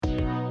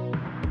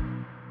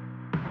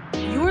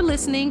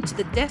listening to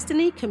the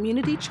Destiny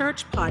Community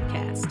Church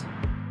podcast.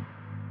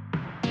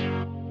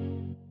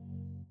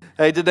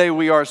 Hey, today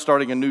we are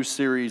starting a new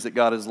series that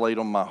God has laid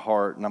on my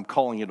heart, and I'm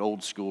calling it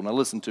Old School. Now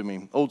listen to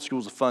me. Old School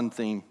is a fun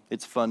theme.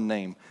 It's a fun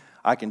name.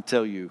 I can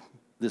tell you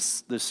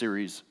this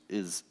series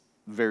is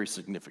very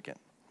significant.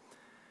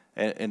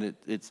 And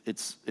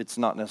it's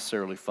not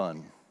necessarily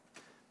fun,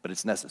 but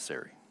it's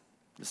necessary.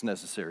 It's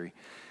necessary.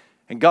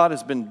 And God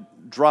has been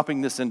dropping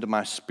this into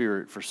my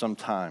spirit for some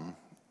time.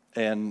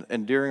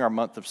 And during our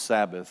month of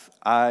Sabbath,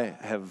 I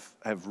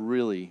have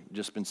really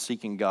just been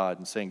seeking God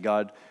and saying,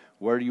 God,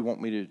 where do you want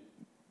me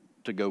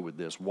to go with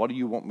this? What do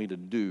you want me to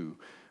do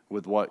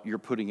with what you're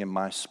putting in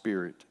my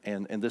spirit?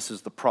 And this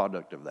is the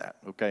product of that,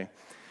 okay?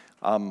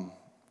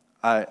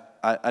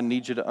 I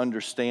need you to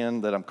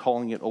understand that I'm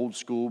calling it Old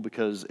School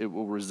because it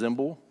will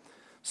resemble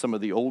some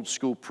of the old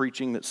school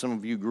preaching that some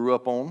of you grew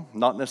up on,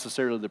 not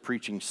necessarily the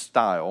preaching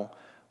style,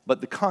 but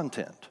the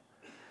content.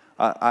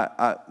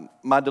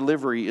 My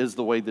delivery is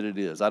the way that it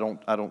is. I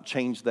don't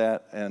change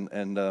that,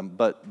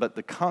 but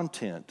the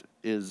content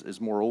is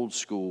more old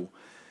school.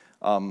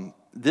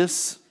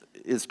 This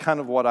is kind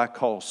of what I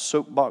call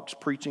soapbox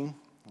preaching.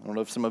 I don't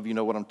know if some of you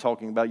know what I'm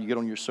talking about. You get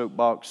on your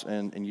soapbox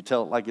and you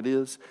tell it like it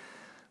is.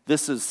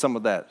 This is some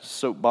of that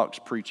soapbox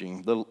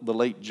preaching. The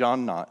late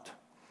John Knott.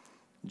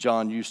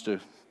 John used to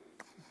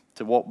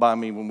walk by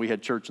me when we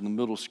had church in the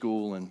middle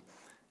school,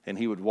 and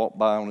he would walk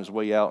by on his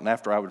way out. And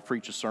after I would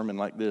preach a sermon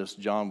like this,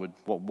 John would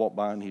walk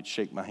by and he'd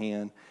shake my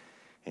hand,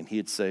 and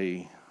he'd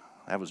say,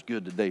 "That was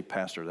good today,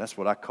 Pastor. That's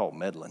what I call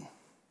meddling."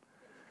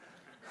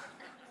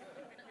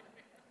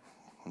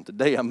 And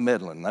today I'm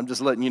meddling. I'm just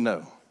letting you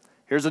know.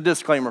 Here's a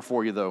disclaimer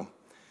for you, though.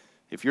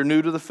 If you're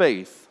new to the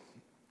faith,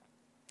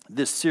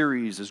 this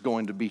series is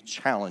going to be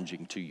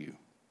challenging to you.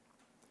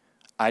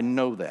 I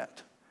know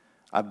that.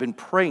 I've been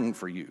praying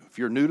for you. If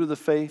you're new to the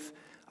faith,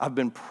 I've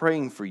been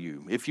praying for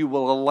you. If you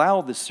will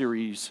allow this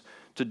series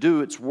to do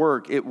its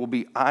work, it will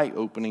be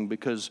eye-opening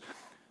because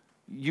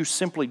you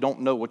simply don't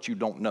know what you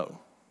don't know.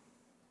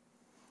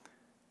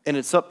 And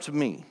it's up to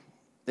me.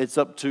 It's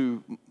up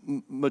to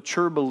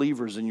mature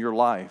believers in your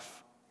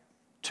life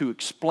to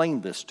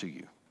explain this to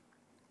you.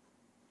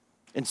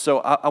 And so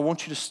I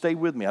want you to stay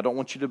with me. I don't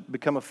want you to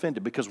become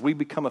offended because we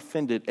become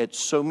offended at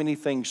so many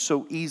things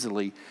so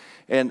easily.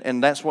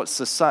 And that's what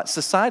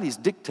society's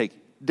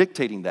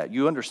dictating that.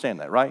 You understand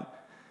that, right?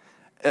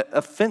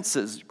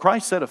 Offenses,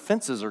 Christ said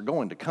offenses are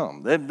going to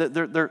come. They're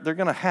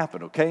going to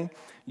happen, okay?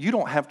 You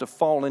don't have to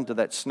fall into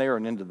that snare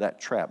and into that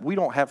trap. We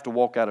don't have to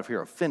walk out of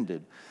here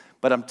offended.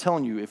 But I'm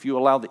telling you, if you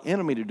allow the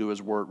enemy to do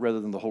his work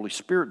rather than the Holy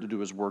Spirit to do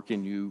his work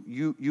in you,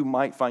 you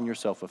might find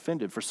yourself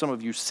offended. For some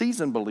of you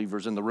seasoned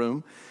believers in the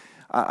room,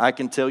 I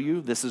can tell you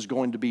this is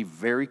going to be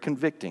very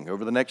convicting.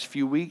 Over the next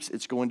few weeks,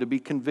 it's going to be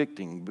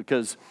convicting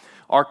because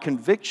our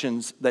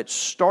convictions that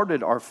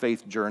started our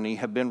faith journey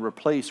have been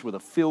replaced with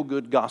a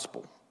feel-good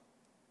gospel.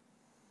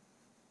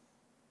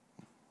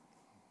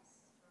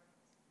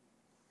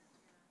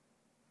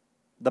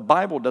 The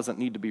Bible doesn't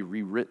need to be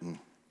rewritten.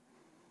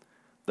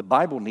 The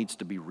Bible needs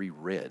to be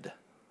reread.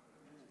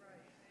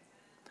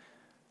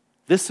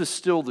 This is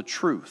still the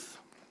truth.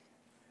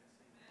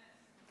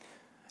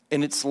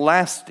 And it's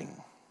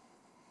lasting.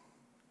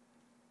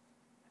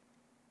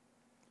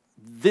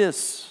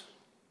 This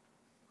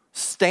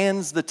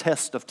stands the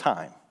test of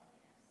time.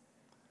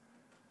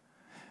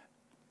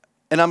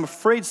 And I'm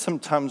afraid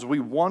sometimes we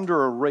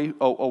wander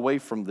away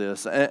from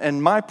this.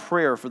 And my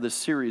prayer for this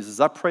series is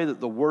I pray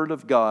that the Word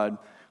of God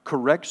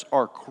corrects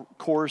our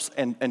course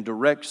and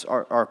directs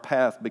our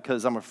path,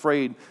 because I'm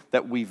afraid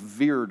that we've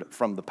veered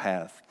from the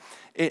path.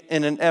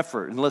 In an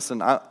effort, and listen,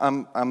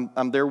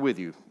 I'm there with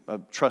you.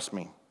 Trust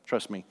me.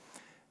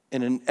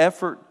 In an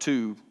effort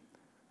to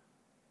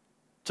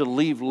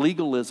leave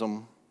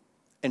legalism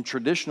and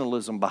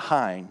traditionalism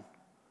behind,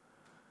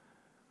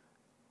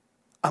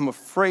 I'm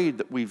afraid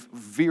that we've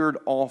veered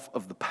off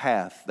of the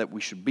path that we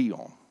should be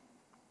on.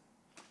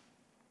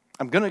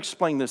 I'm going to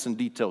explain this in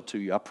detail to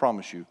you, I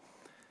promise you.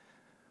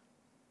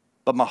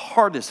 But my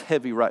heart is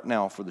heavy right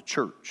now for the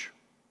church.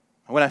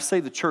 When I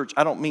say the church,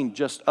 I don't mean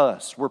just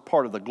us. We're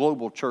part of the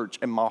global church,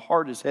 and my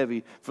heart is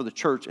heavy for the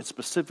church, and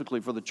specifically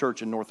for the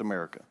church in North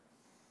America.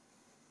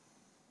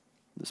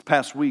 This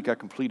past week, I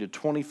completed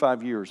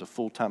 25 years of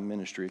full-time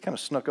ministry. It kind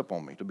of snuck up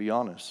on me, to be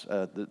honest.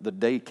 The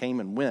day came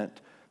and went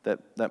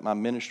that my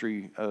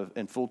ministry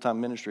and full-time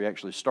ministry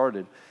actually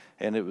started,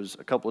 and it was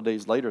a couple of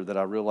days later that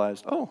I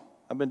realized,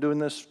 I've been doing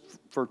this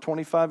for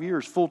 25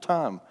 years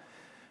full-time.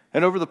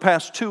 And over the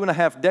past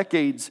 2.5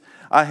 decades,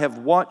 I have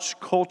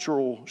watched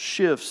cultural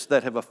shifts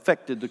that have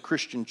affected the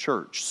Christian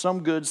church.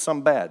 Some good,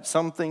 some bad.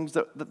 Some things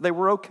that they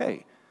were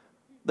okay.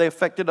 They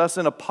affected us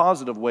in a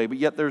positive way, but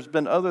yet there's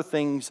been other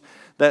things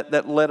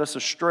that led us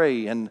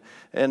astray. And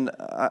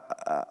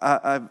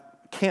I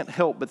can't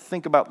help but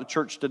think about the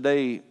church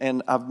today,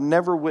 and I've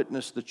never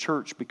witnessed the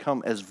church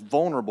become as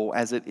vulnerable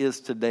as it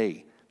is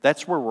today.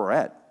 That's where we're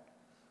at.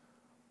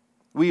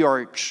 We are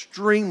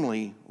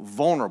extremely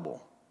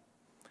vulnerable.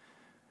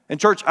 And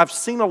church, I've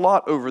seen a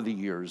lot over the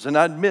years, and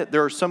I admit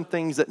there are some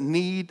things that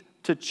need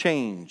to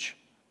change.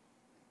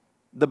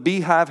 the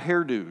beehive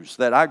hairdos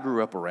that I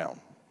grew up around.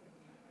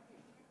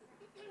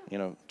 You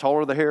know,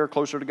 taller the hair,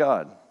 closer to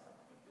God.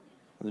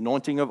 The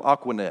anointing of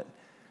Aquanet.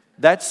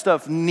 That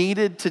stuff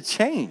needed to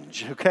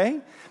change,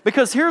 okay?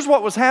 Because here's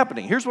what was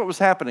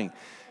happening.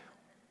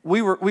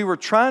 We were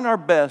trying our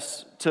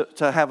best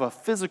to have a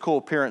physical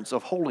appearance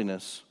of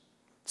holiness.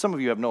 Some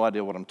of you have no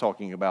idea what I'm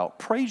talking about.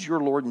 Praise your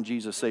Lord and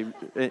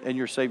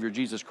your Savior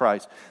Jesus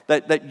Christ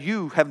that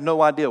you have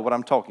no idea what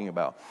I'm talking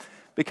about.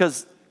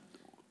 Because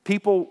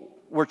people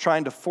were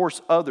trying to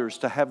force others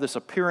to have this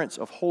appearance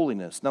of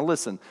holiness. Now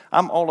listen,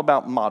 I'm all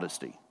about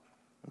modesty.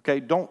 Okay?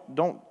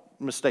 Don't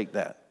mistake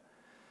that.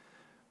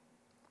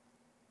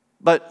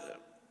 But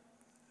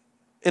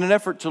in an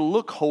effort to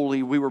look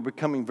holy, we were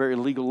becoming very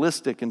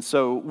legalistic, and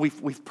so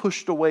we've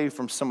pushed away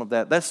from some of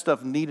that. That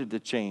stuff needed to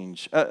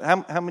change.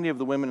 How many of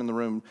the women in the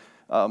room,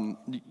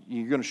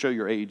 you're going to show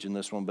your age in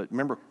this one, but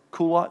remember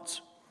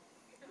culottes?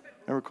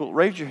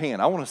 Raise your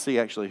hand. I want to see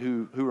actually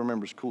who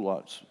remembers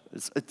culottes.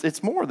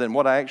 It's more than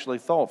what I actually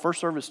thought. First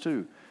service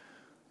too,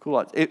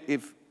 culottes.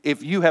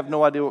 If you have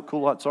no idea what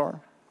culottes are,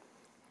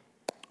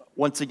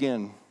 once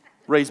again,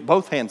 raise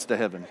both hands to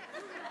heaven.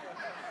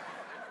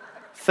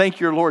 Thank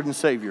your Lord and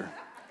Savior.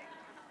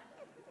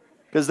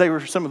 Because they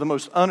were some of the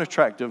most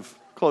unattractive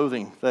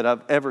clothing that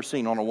I've ever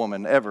seen on a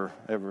woman, ever.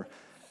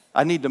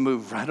 I need to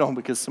move right on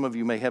because some of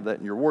you may have that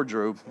in your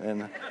wardrobe.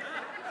 And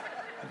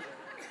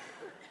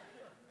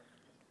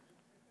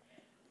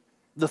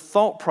the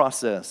thought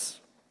process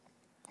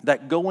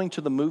that going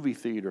to the movie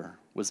theater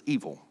was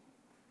evil.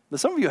 Now,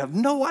 some of you have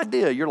no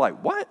idea. You're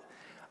like, what?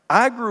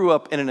 I grew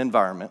up in an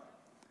environment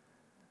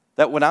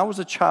that when I was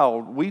a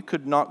child, we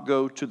could not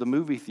go to the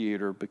movie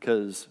theater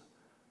because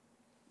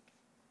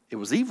it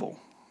was evil.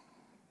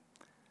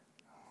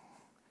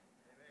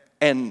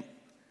 And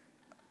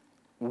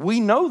we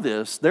know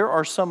this. There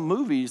are some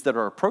movies that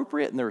are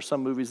appropriate and there are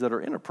some movies that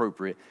are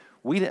inappropriate.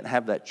 We didn't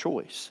have that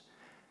choice.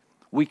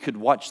 We could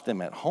watch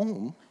them at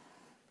home.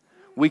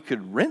 We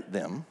could rent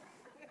them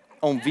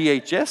on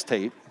VHS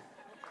tape.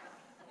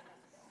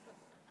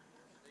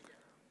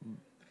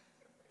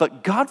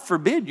 But God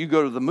forbid you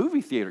go to the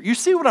movie theater. You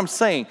see what I'm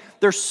saying?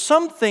 There's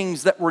some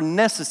things that were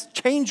necessary.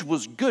 Change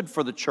was good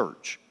for the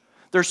church.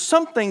 There's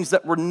some things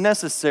that were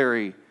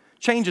necessary.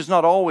 Change is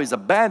not always a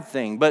bad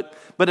thing, but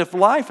if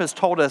life has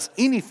taught us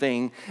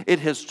anything, it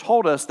has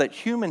taught us that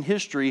human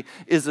history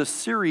is a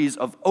series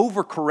of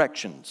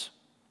overcorrections.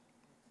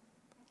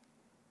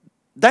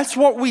 That's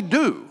what we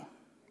do.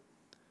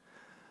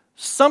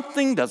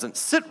 Something doesn't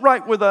sit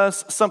right with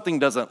us, something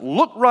doesn't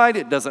look right,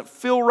 it doesn't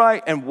feel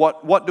right, and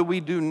what do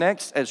we do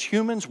next as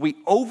humans? We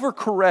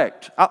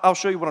overcorrect. I'll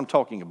show you what I'm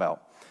talking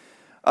about.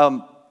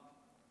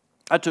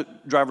 I took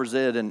driver's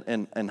ed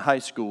in high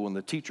school, and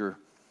the teacher,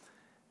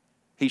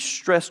 he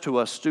stressed to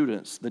us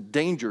students the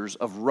dangers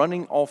of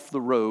running off the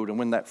road, and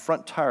when that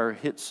front tire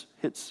hits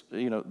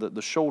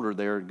the shoulder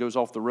there, it goes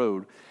off the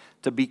road,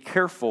 to be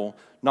careful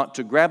not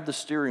to grab the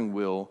steering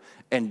wheel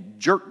and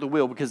jerk the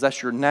wheel because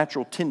that's your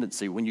natural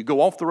tendency. When you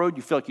go off the road,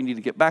 you feel like you need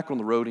to get back on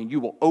the road, and you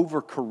will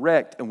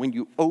overcorrect, and when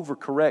you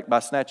overcorrect by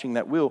snatching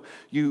that wheel,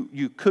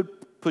 you could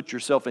put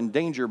yourself in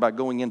danger by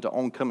going into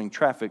oncoming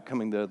traffic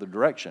coming the other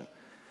direction.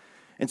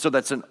 And so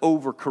that's an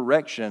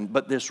overcorrection,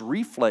 but this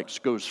reflex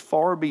goes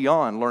far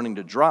beyond learning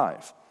to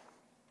drive.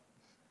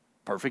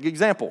 Perfect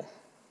example.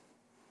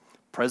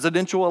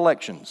 Presidential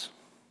elections.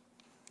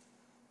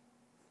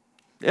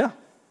 Yeah.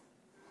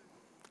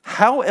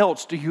 How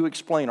else do you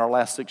explain our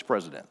last 6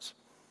 presidents?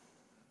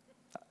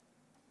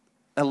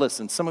 Now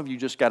listen, some of you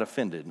just got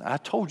offended. I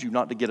told you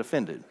not to get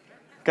offended,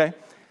 okay?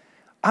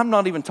 I'm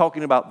not even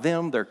talking about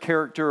them, their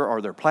character,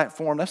 or their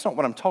platform. That's not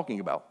what I'm talking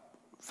about.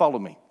 Follow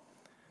me.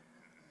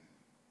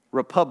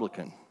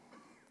 Republican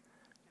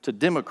to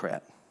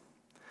Democrat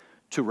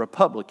to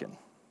Republican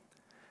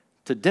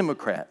to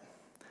Democrat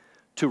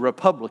to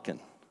Republican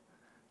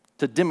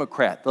to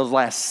Democrat, the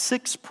last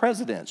 6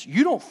 presidents.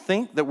 You don't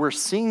think that we're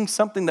seeing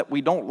something that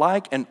we don't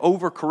like and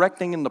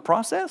overcorrecting in the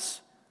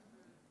process?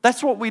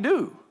 That's what we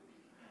do.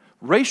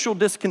 Racial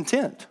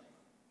discontent.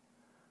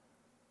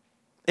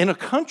 In a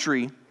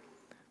country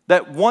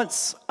that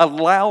once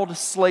allowed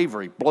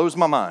slavery, blows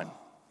my mind.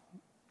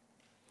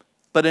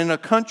 But in a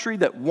country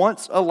that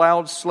once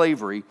allowed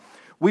slavery,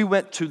 we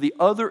went to the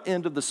other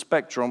end of the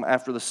spectrum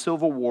after the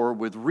Civil War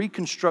with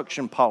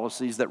Reconstruction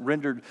policies that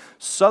rendered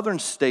southern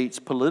states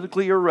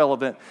politically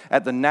irrelevant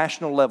at the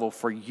national level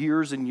for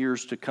years and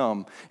years to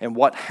come. And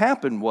what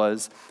happened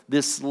was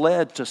this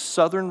led to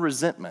southern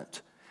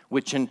resentment,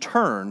 which in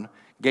turn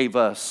gave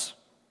us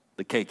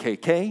the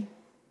KKK,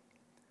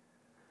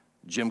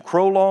 Jim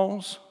Crow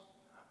laws.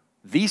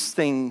 These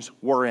things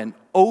were an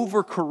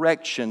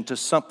overcorrection to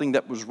something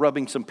that was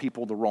rubbing some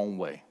people the wrong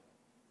way.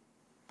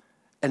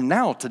 And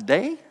now,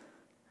 today,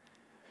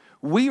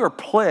 we are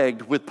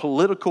plagued with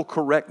political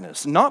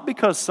correctness. Not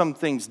because some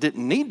things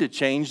didn't need to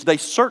change, they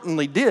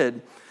certainly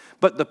did,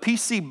 but the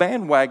PC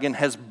bandwagon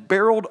has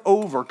barreled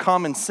over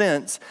common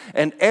sense,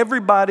 and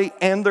everybody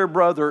and their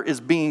brother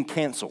is being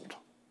canceled.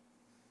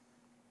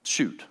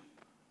 Shoot,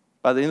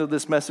 by the end of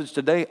this message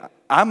today,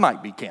 I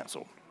might be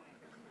canceled.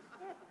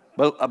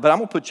 But I'm going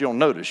to put you on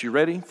notice. You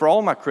ready? For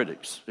all my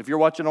critics, if you're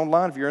watching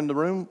online, if you're in the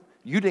room,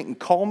 you didn't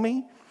call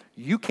me.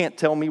 You can't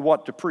tell me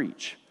what to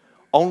preach.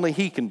 Only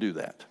He can do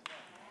that.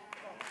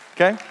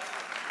 Okay?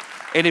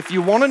 And if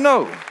you want to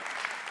know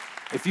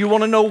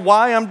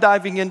why I'm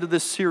diving into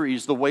this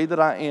series the way that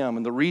I am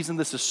and the reason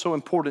this is so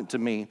important to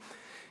me,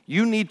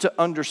 you need to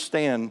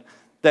understand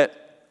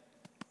that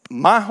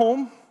my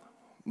home,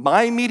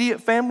 my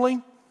immediate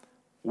family,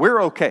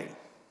 we're okay.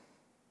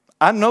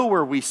 I know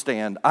where we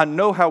stand. I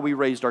know how we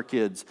raised our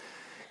kids.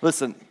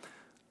 Listen,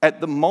 at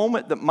the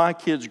moment that my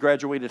kids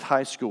graduated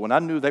high school, and I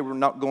knew they were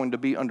not going to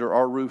be under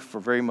our roof for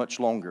very much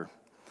longer,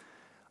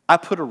 I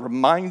put a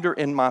reminder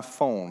in my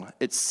phone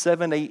at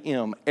 7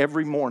 a.m.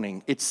 every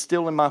morning. It's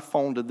still in my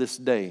phone to this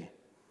day.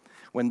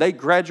 When they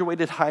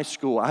graduated high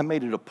school, I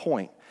made it a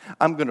point.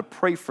 I'm going to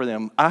pray for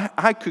them.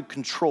 I could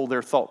control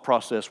their thought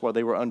process while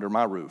they were under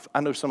my roof.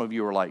 I know some of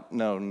you are like,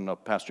 no,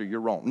 Pastor,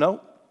 you're wrong.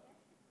 No.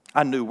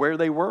 I knew where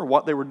they were,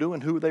 what they were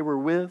doing, who they were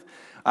with.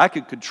 I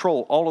could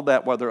control all of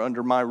that while they're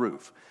under my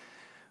roof.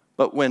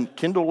 But when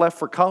Kendall left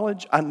for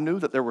college, I knew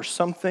that there were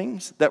some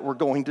things that were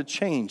going to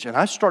change. And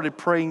I started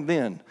praying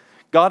then,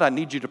 God, I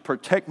need you to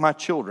protect my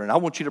children. I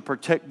want you to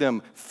protect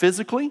them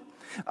physically.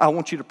 I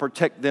want you to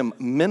protect them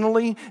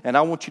mentally, and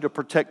I want you to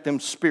protect them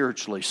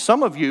spiritually.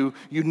 Some of you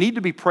need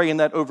to be praying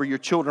that over your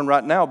children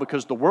right now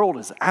because the world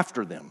is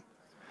after them.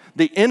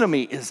 The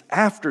enemy is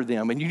after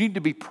them, and you need to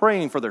be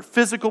praying for their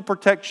physical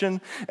protection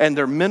and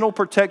their mental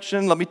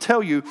protection. Let me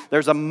tell you,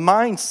 there's a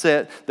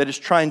mindset that is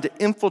trying to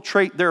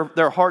infiltrate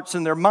their hearts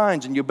and their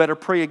minds, and you better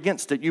pray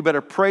against it. You better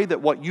pray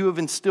that what you have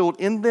instilled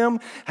in them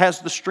has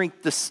the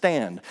strength to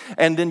stand.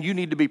 And then you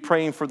need to be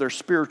praying for their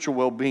spiritual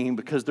well-being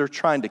because they're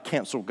trying to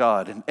cancel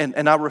God,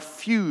 and I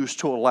refuse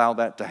to allow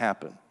that to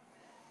happen.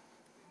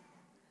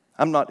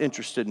 I'm not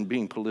interested in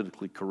being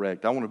politically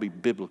correct. I want to be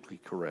biblically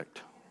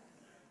correct.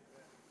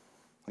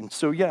 And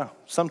so,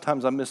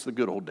 sometimes I miss the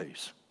good old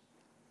days.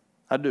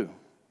 I do.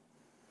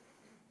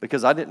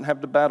 Because I didn't have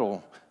to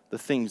battle the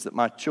things that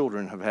my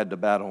children have had to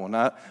battle. And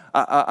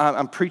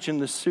I'm preaching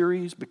this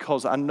series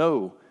because I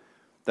know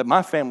that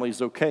my family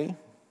is okay,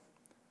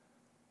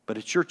 but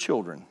it's your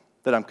children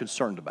that I'm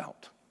concerned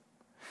about.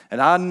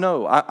 And I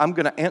know I'm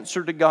going to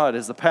answer to God.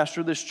 As the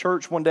pastor of this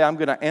church, one day I'm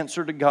going to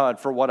answer to God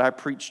for what I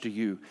preach to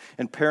you.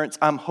 And parents,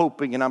 I'm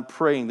hoping and I'm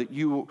praying that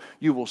you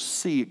will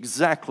see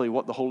exactly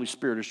what the Holy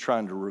Spirit is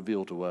trying to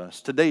reveal to us.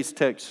 Today's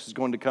text is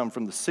going to come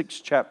from the 6th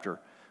chapter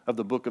of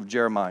the book of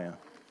Jeremiah.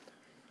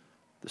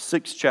 The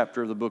 6th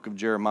chapter of the book of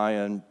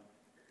Jeremiah. And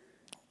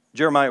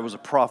Jeremiah was a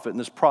prophet, and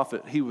this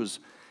prophet, he was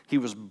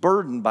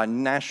burdened by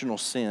national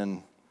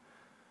sin.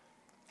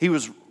 He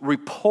was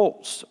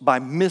repulsed by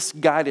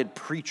misguided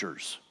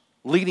preachers,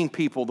 leading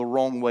people the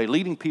wrong way,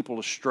 leading people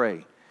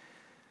astray.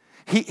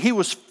 He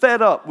was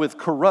fed up with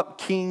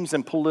corrupt kings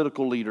and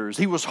political leaders.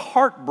 He was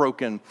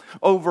heartbroken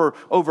over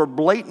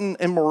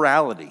blatant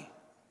immorality.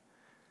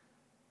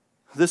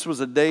 This was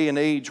a day and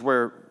age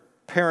where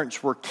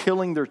parents were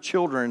killing their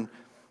children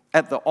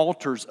at the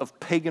altars of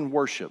pagan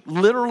worship,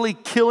 literally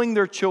killing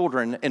their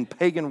children in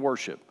pagan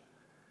worship.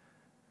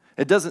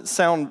 It doesn't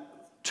sound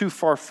too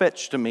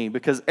far-fetched to me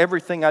because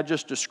everything I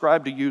just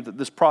described to you that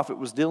this prophet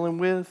was dealing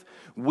with,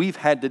 we've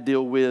had to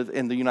deal with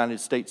in the United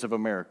States of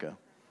America.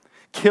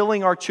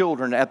 Killing our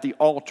children at the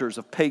altars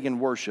of pagan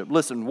worship.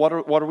 Listen, what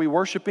are we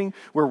worshiping?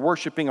 We're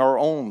worshiping our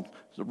own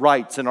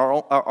rights and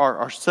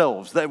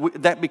ourselves.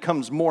 That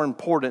becomes more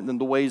important than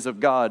the ways of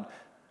God.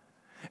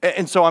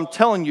 And so I'm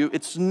telling you,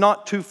 it's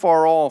not too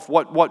far off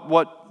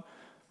what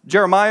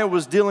Jeremiah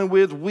was dealing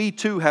with, we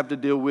too have to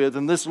deal with.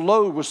 And this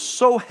load was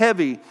so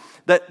heavy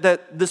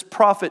that this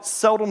prophet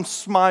seldom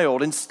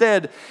smiled.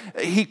 Instead,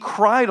 he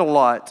cried a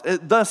lot.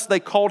 Thus, they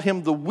called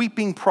him the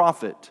weeping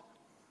prophet.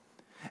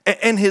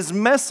 And his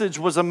message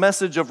was a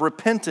message of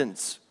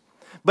repentance.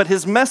 But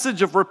his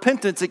message of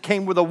repentance, it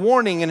came with a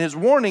warning, and his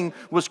warning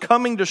was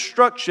coming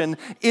destruction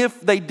if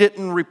they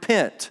didn't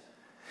repent.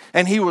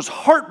 And he was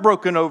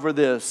heartbroken over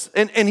this,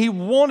 and he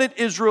wanted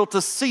Israel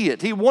to see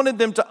it. He wanted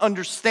them to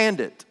understand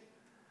it.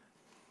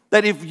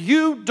 That if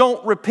you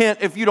don't repent,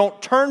 if you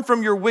don't turn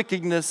from your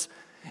wickedness,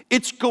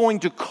 it's going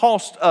to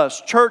cost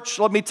us. Church,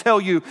 let me tell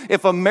you,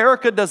 if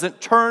America doesn't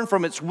turn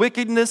from its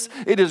wickedness,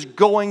 it is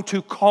going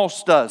to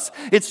cost us.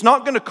 It's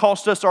not going to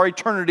cost us our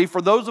eternity.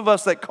 For those of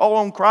us that call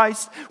on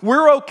Christ,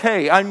 we're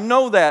okay. I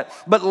know that.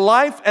 But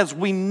life as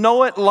we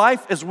know it,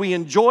 life as we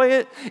enjoy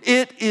it,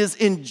 it is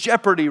in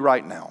jeopardy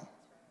right now.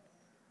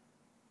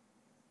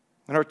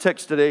 In our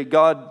text today,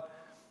 God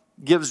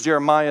gives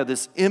Jeremiah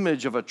this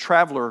image of a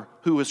traveler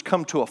who has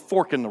come to a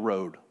fork in the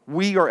road.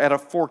 We are at a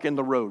fork in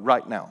the road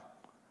right now.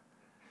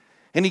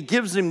 And he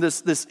gives him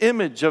this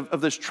image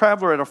of this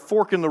traveler at a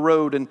fork in the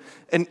road.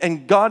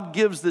 And God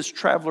gives this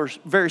traveler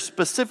very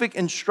specific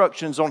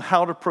instructions on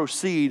how to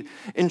proceed.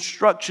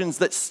 Instructions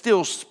that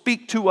still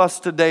speak to us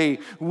today.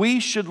 We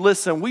should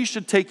listen. We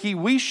should take heed.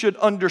 We should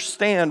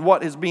understand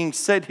what is being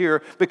said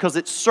here because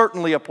it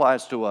certainly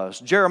applies to us.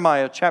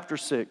 Jeremiah chapter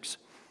 6,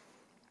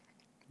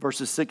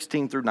 verses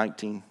 16 through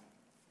 19.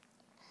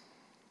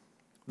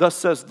 Thus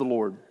says the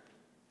Lord,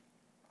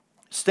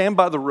 Stand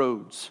by the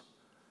roads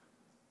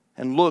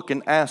and look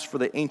and ask for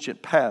the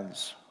ancient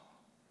paths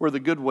where the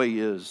good way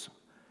is,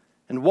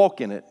 and walk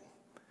in it,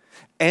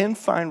 and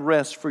find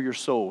rest for your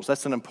souls.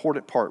 That's an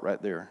important part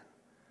right there.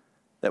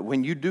 That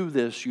when you do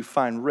this, you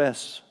find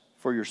rest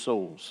for your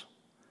souls.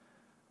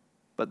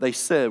 But they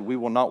said, we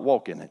will not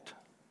walk in it.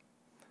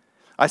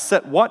 I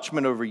set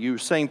watchmen over you,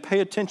 saying, pay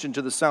attention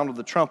to the sound of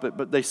the trumpet.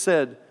 But they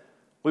said,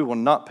 we will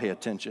not pay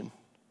attention.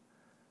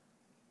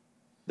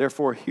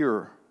 Therefore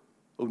hear,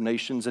 O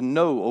nations, and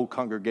know, O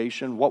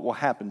congregation, what will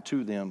happen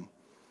to them.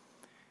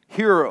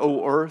 Hear,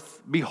 O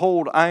earth,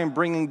 behold, I am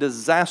bringing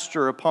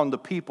disaster upon the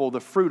people, the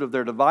fruit of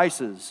their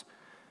devices,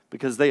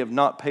 because they have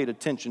not paid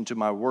attention to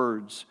my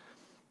words.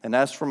 And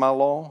as for my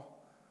law,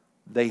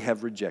 they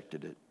have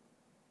rejected it.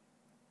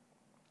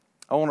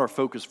 I want our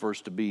focus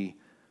verse to be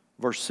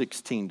verse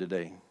 16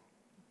 today.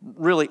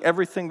 Really,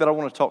 everything that I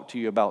want to talk to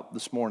you about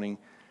this morning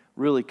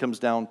really comes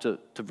down to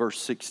verse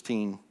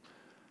 16,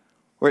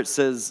 where it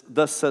says,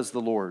 thus says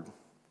the Lord,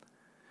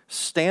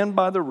 stand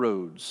by the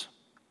roads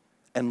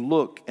and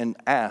look and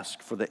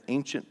ask for the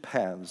ancient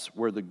paths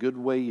where the good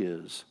way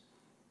is,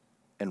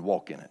 and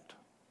walk in it.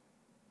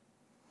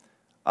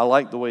 I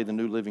like the way the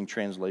New Living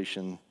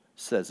Translation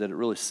says it. It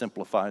really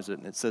simplifies it,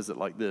 and it says it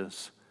like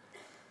this.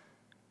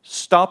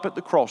 Stop at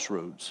the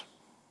crossroads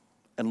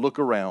and look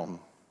around.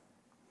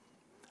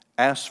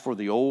 Ask for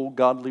the old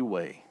godly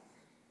way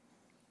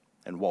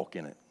and walk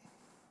in it.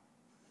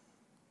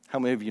 How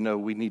many of you know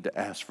we need to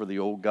ask for the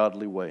old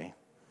godly way?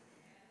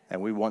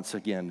 And we once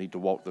again need to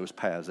walk those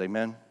paths.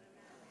 Amen?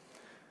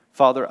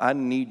 Father, I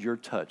need your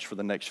touch for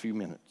the next few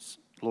minutes.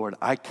 Lord,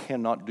 I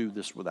cannot do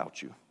this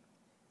without you.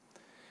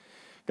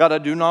 God, I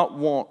do not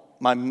want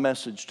my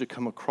message to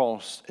come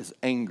across as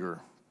anger,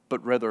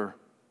 but rather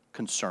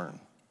concern.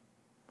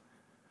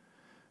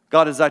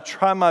 God, as I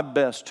try my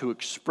best to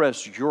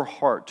express your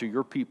heart to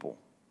your people,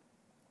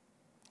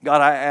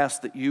 God, I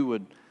ask that you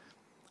would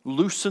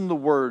loosen the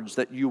words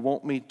that you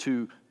want me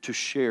to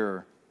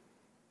share,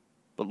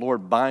 but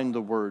Lord, bind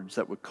the words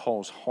that would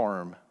cause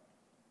harm,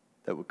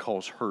 that would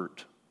cause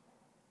hurt.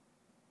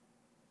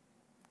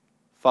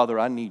 Father,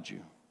 I need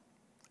you,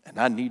 and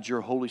I need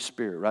your Holy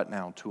Spirit right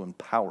now to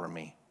empower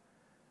me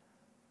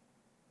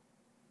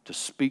to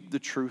speak the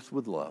truth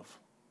with love.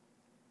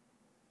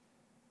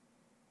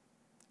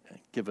 And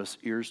give us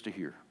ears to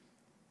hear.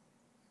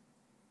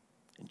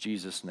 In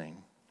Jesus' name,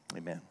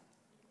 amen.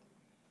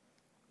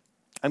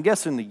 I'm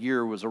guessing the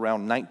year was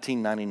around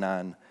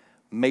 1999,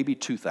 maybe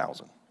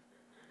 2000.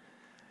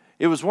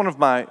 It was one of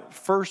my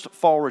first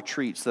fall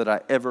retreats that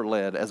I ever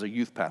led as a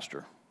youth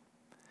pastor.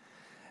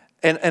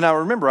 And I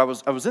remember I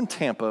was in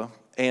Tampa,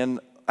 and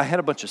I had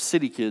a bunch of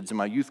city kids in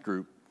my youth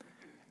group,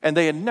 and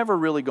they had never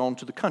really gone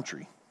to the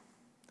country.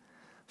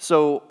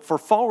 So for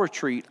fall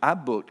retreat, I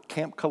booked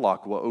Camp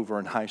Kalakwa over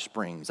in High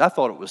Springs. I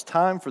thought it was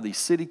time for these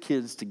city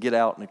kids to get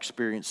out and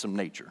experience some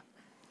nature.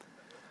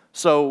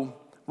 So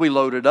we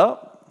loaded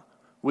up.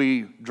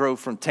 We drove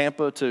from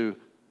Tampa to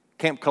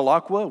Camp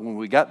Kalakwa. When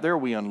we got there,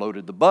 we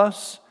unloaded the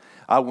bus.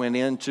 I went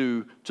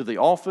into the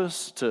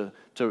office to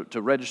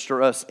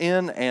register us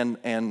in,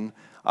 and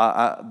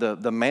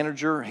the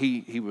manager,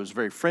 he was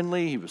very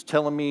friendly. He was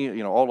telling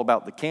me, all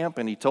about the camp,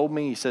 and he told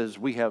me, he says,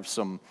 we have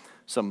some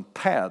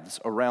paths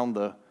around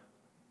the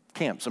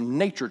camp, some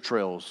nature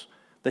trails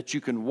that you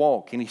can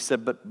walk. And he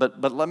said,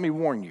 but let me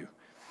warn you.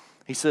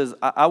 He says,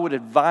 I would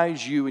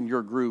advise you and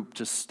your group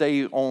to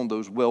stay on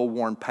those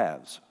well-worn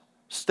paths.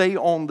 Stay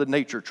on the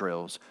nature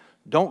trails.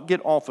 Don't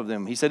get off of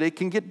them. He said, it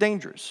can get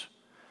dangerous.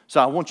 So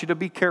I want you to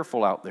be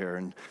careful out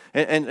there.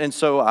 And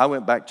so I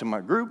went back to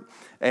my group,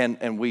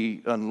 and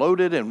we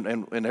unloaded,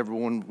 and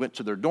everyone went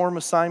to their dorm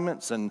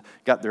assignments and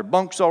got their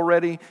bunks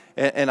already.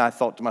 And I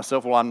thought to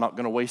myself, well, I'm not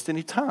going to waste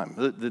any time.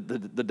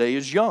 The day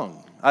is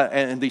young.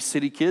 And these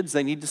city kids,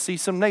 they need to see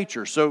some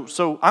nature.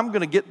 So I'm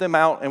going to get them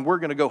out, and we're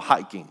going to go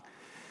hiking.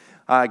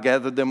 I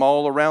gathered them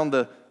all around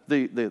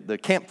the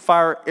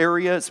campfire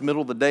area. It's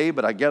middle of the day,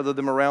 but I gathered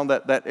them around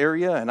that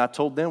area, and I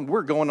told them,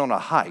 we're going on a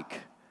hike.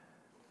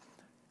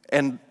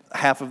 And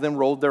half of them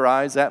rolled their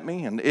eyes at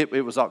me, and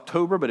it was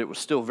October, but it was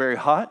still very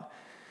hot.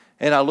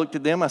 And I looked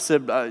at them, I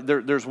said,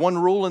 there's one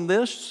rule in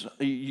this,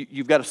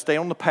 you've got to stay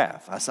on the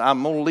path. I said,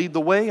 I'm going to lead the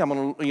way, I'm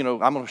going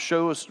to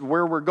show us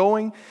where we're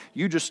going.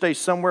 You just stay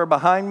somewhere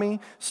behind me,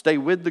 stay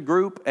with the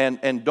group,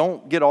 and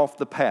don't get off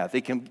the path.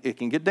 It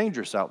can get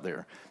dangerous out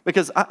there.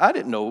 Because I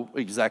didn't know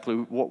exactly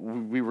what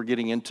we were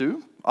getting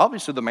into.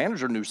 Obviously, the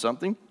manager knew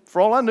something.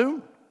 For all I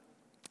knew,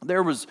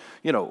 there was,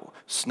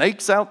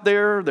 snakes out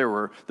there. There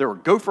were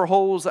gopher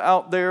holes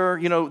out there.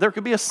 There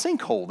could be a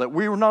sinkhole that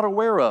we were not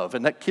aware of,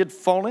 and that kid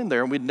fall in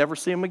there, and we'd never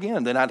see him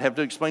again. Then I'd have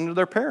to explain to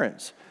their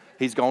parents,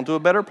 he's gone to a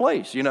better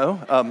place,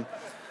 But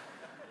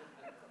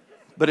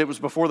it was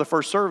before the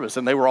first service,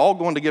 and they were all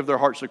going to give their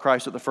hearts to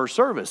Christ at the first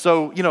service.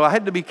 So, I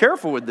had to be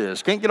careful with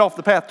this. Can't get off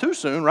the path too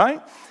soon,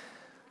 right?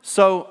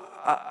 So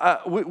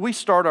we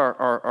start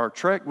our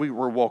trek. We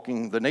were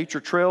walking the nature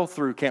trail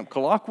through Camp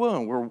Kalakwa,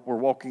 and we're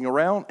walking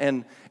around,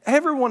 and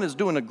everyone is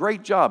doing a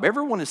great job.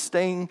 Everyone is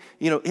staying,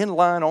 in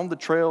line on the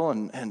trail,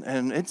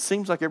 and it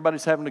seems like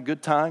everybody's having a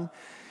good time.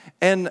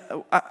 And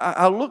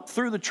I look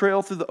through the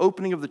trail, through the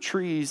opening of the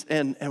trees,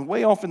 and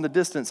way off in the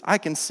distance, I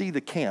can see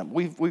the camp.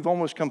 We've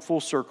almost come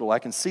full circle. I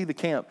can see the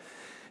camp.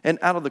 And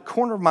out of the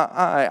corner of my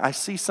eye, I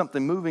see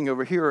something moving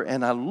over here,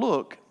 and I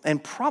look,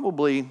 and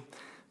probably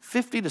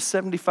 50 to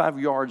 75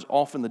 yards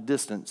off in the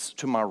distance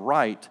to my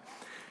right,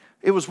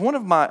 it was one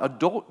of my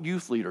adult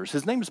youth leaders.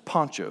 His name is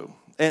Pancho.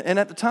 And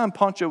at the time,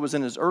 Pancho was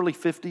in his early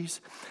 50s.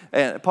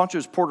 And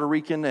Pancho's Puerto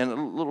Rican and a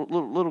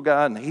little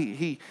guy, and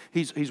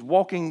he's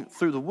walking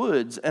through the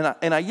woods. And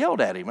I yelled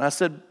at him, and I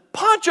said,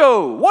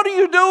 "Pancho, what are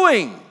you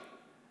doing?"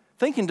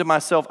 Thinking to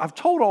myself, I've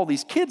told all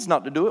these kids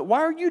not to do it. Why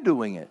are you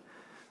doing it?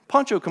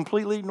 Pancho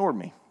completely ignored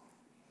me.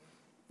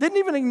 Didn't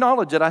even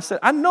acknowledge it. I said,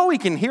 I know he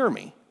can hear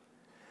me.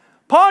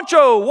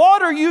 "Pancho,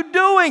 what are you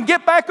doing?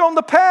 Get back on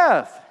the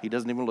path." He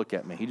doesn't even look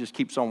at me. He just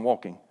keeps on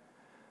walking.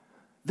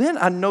 Then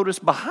I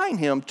noticed behind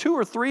him 2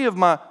 or 3 of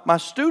my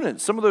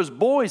students, some of those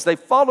boys, they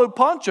followed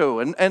Pancho,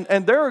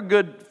 and they're a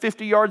good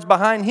 50 yards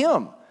behind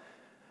him.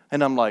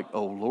 And I'm like,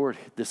 oh, Lord,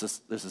 this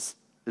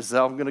is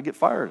how I'm going to get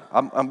fired.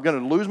 I'm going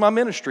to lose my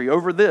ministry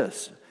over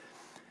this.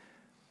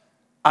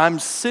 I'm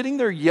sitting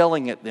there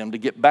yelling at them to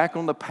get back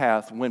on the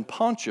path when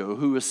Pancho,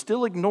 who is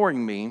still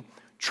ignoring me,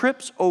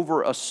 trips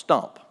over a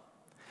stump.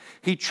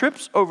 He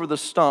trips over the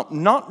stump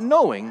not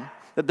knowing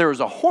that there is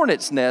a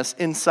hornet's nest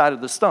inside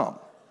of the stump.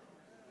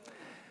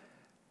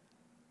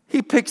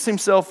 He picks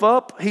himself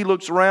up, he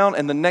looks around,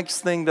 and the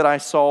next thing that I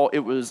saw, it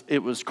was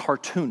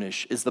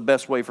cartoonish, is the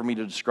best way for me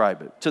to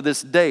describe it. To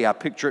this day, I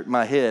picture it in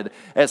my head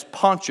as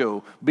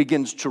Pancho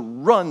begins to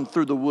run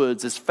through the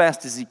woods as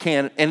fast as he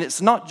can, and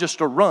it's not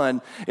just a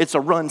run, it's a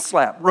run,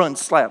 slap.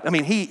 I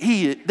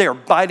mean, they're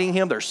biting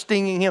him, they're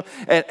stinging him,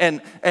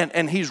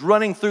 and he's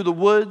running through the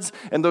woods,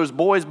 and those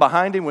boys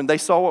behind him, when they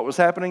saw what was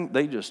happening,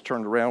 they just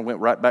turned around, went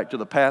right back to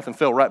the path, and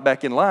fell right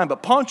back in line.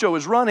 But Pancho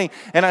is running,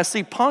 and I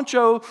see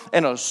Pancho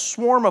and a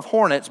swarm of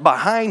hornets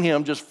behind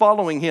him, just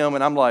following him,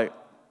 and I'm like,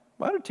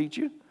 "Why did I teach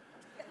you?"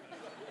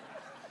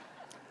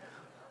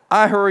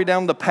 I hurry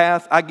down the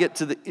path. I get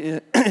to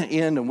the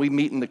end, and we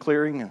meet in the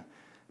clearing. And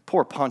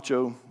poor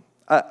Pancho,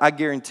 I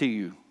guarantee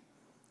you,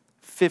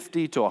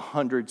 50 to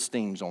 100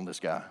 stings on this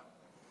guy.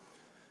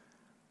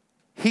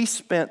 He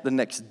spent the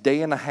next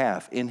day and a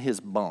half in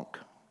his bunk.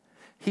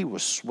 He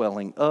was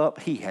swelling up.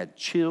 He had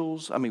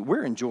chills. I mean,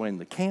 we're enjoying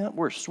the camp.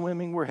 We're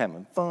swimming. We're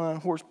having fun,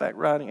 horseback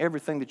riding,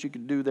 everything that you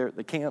could do there at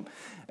the camp,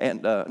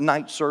 and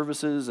night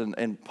services.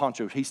 And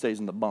Pancho, he stays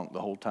in the bunk the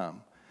whole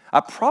time.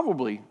 I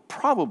probably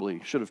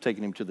should have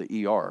taken him to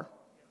the ER.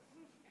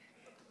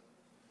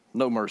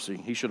 No mercy.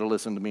 He should have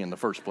listened to me in the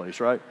first place,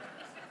 right?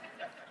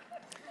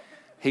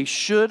 He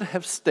should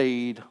have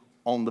stayed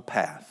on the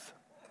path.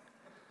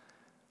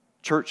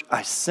 Church,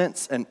 I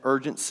sense an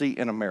urgency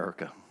in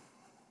America.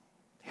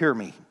 Hear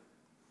me.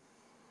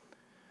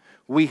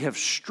 We have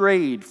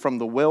strayed from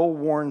the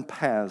well-worn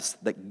paths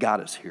that got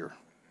us here.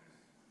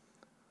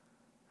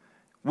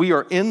 We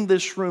are in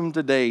this room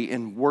today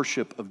in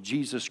worship of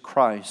Jesus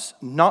Christ,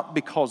 not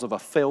because of a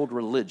failed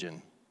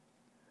religion.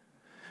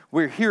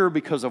 We're here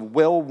because of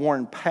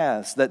well-worn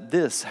paths that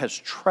this has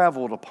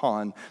traveled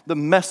upon, the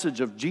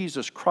message of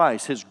Jesus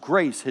Christ, His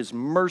grace, His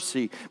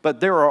mercy. But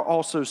there are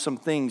also some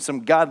things,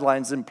 some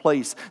guidelines in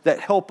place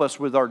that help us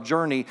with our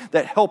journey,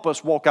 that help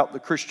us walk out the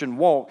Christian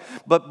walk.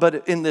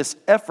 But in this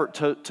effort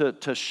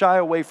to shy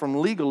away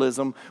from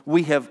legalism,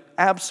 we have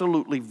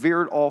absolutely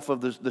veered off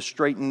of the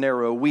straight and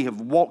narrow. We have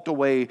walked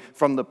away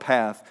from the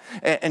path.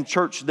 And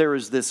church, there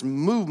is this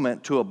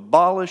movement to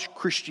abolish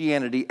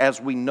Christianity as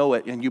we know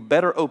it, and you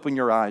better open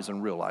your eyes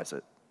and realize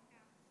it.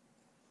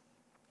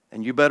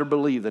 And you better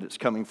believe that it's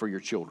coming for your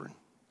children.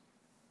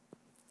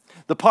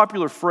 The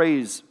popular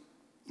phrase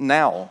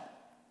now,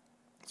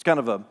 it's kind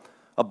of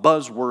a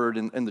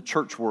buzzword in the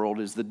church world,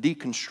 is the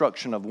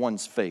deconstruction of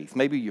one's faith.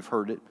 Maybe you've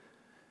heard it.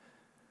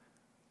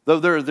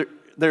 Though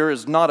there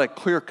is not a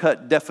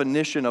clear-cut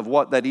definition of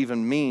what that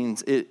even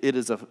means. It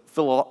is a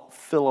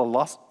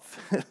philosophical.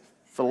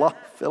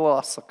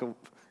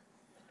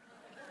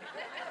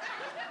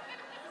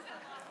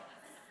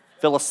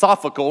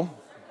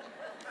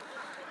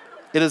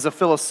 It is a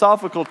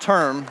philosophical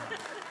term.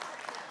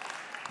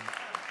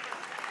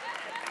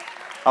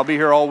 I'll be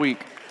here all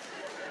week.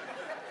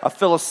 A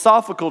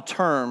philosophical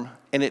term,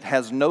 and it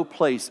has no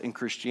place in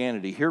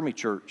Christianity. Hear me,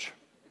 church.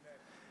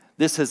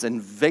 This has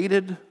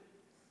invaded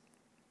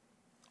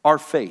our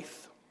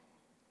faith.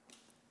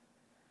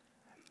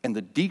 And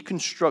the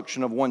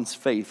deconstruction of one's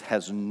faith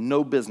has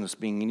no business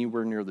being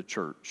anywhere near the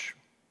church.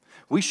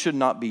 We should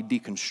not be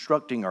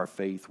deconstructing our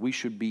faith. We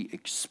should be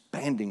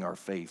expanding our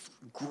faith,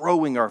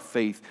 growing our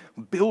faith,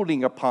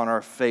 building upon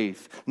our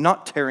faith,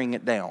 not tearing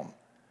it down.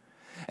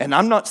 And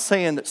I'm not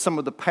saying that some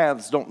of the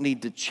paths don't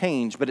need to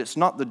change, but it's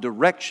not the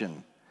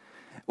direction.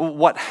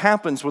 What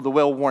happens with the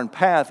well-worn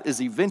path is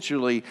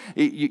eventually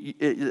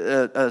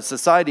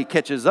society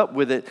catches up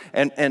with it,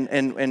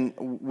 and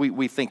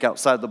we think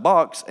outside the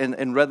box,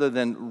 and rather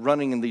than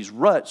running in these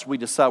ruts, we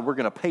decide we're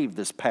going to pave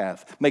this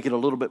path, make it a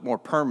little bit more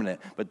permanent.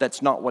 But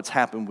that's not what's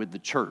happened with the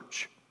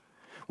church.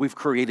 We've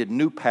created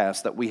new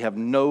paths that we have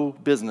no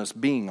business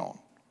being on,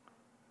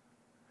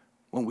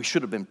 when we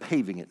should have been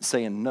paving it,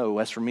 saying, no,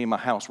 as for me and my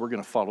house, we're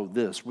going to follow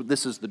this.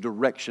 This is the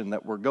direction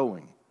that we're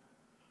going.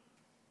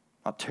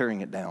 Not tearing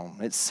it down.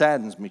 It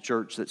saddens me,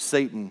 church, that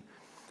Satan,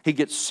 he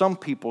gets some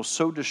people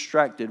so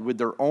distracted with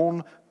their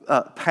own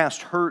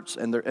past hurts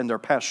and their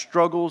past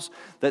struggles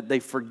that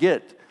they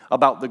forget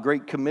about the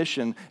Great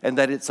Commission and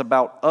that it's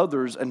about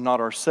others and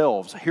not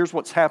ourselves. Here's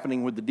what's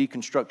happening with the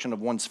deconstruction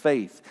of one's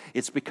faith.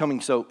 It's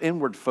becoming so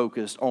inward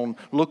focused on,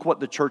 look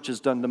what the church has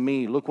done to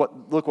me. Look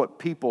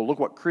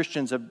what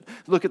Christians have,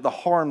 look at the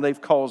harm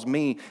they've caused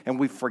me, and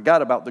we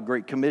forgot about the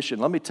Great Commission.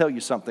 Let me tell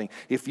you something.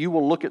 If you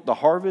will look at the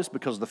harvest,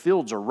 because the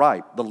fields are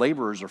ripe, the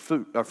laborers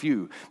are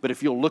few. But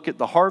if you'll look at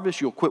the harvest,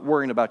 you'll quit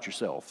worrying about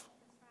yourself.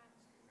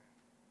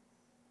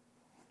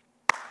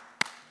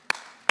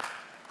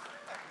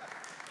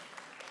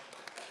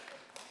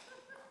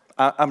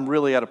 I'm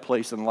really at a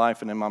place in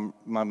life and in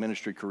my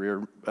ministry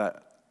career,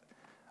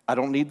 I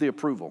don't need the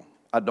approval.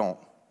 I don't.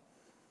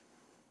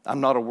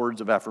 I'm not a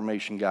words of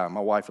affirmation guy.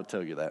 My wife will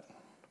tell you that.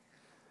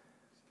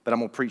 But I'm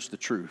going to preach the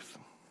truth.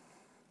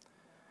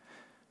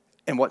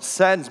 And what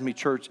saddens me,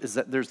 church, is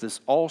that there's this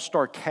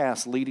all-star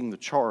cast leading the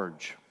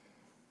charge.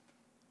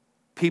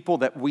 People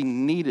that we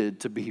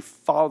needed to be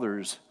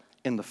fathers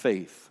in the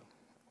faith.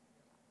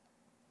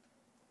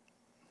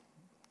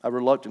 I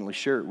reluctantly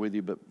share it with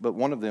you, but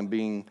one of them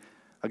being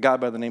a guy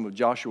by the name of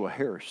Joshua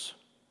Harris.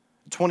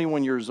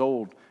 21 years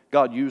old,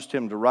 God used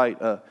him to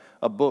write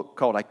a book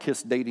called I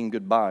Kissed Dating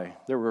Goodbye.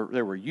 There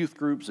were youth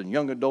groups and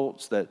young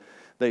adults that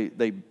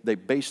they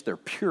based their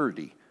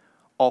purity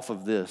off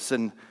of this.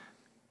 And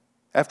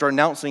after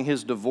announcing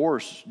his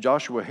divorce,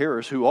 Joshua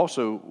Harris, who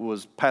also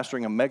was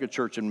pastoring a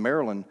megachurch in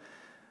Maryland,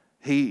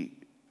 he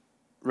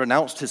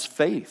renounced his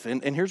faith.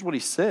 And here's what he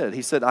said.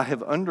 He said, I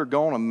have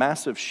undergone a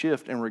massive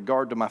shift in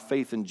regard to my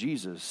faith in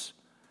Jesus.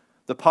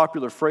 The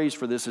popular phrase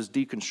for this is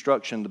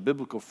deconstruction. The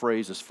biblical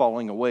phrase is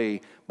falling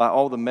away. By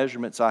all the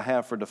measurements I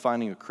have for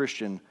defining a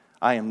Christian,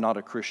 I am not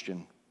a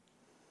Christian.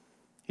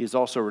 He has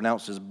also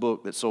renounced his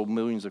book that sold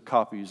millions of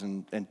copies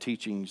and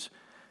teachings.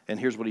 And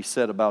here's what he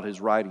said about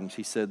his writings.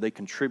 He said they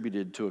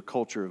contributed to a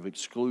culture of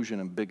exclusion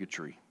and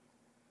bigotry.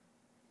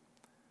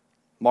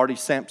 Marty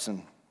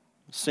Sampson,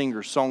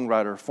 singer,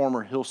 songwriter,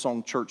 former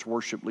Hillsong Church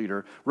worship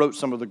leader, wrote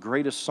some of the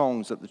greatest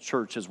songs that the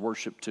church has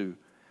worshiped to.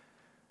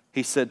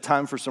 He said,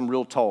 time for some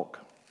real talk.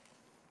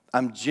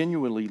 I'm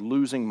genuinely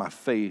losing my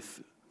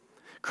faith.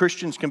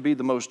 Christians can be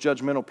the most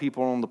judgmental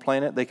people on the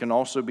planet. They can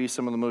also be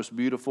some of the most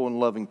beautiful and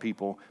loving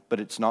people, but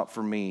it's not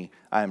for me.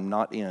 I am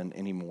not in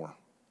anymore.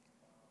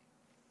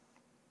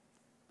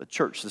 The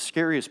church, the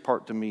scariest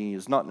part to me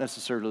is not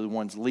necessarily the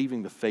ones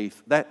leaving the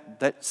faith.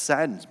 That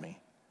saddens me.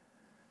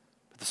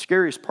 But the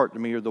scariest part to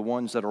me are the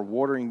ones that are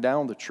watering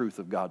down the truth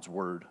of God's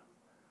word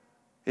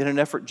in an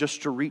effort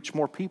just to reach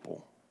more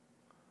people.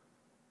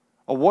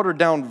 A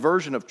watered-down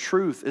version of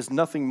truth is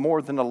nothing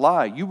more than a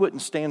lie. You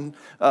wouldn't stand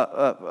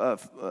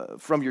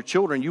from your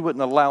children. You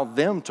wouldn't allow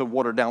them to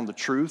water down the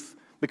truth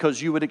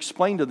because you would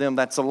explain to them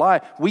that's a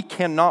lie. We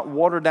cannot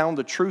water down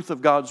the truth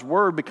of God's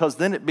word because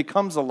then it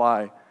becomes a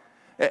lie.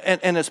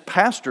 And as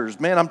pastors,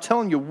 man, I'm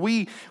telling you,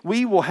 we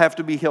will have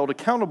to be held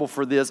accountable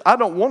for this. I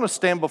don't want to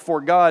stand before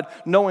God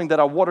knowing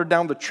that I watered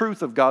down the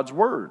truth of God's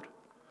word.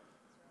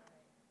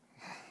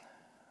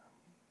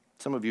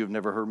 Some of you have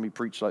never heard me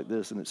preach like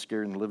this, and it's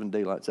scaring the living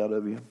daylights out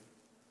of you.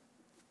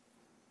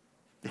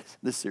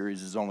 This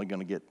series is only going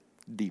to get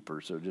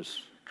deeper, so just...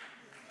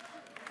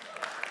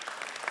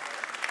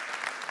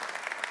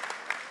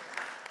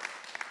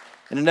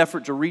 In an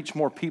effort to reach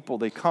more people,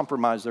 they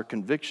compromise their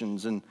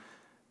convictions, and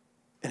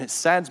it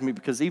saddens me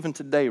because even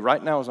today,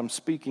 right now as I'm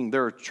speaking,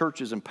 there are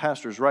churches and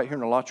pastors right here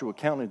in Alachua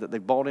County that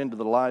they've bought into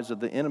the lies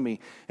of the enemy.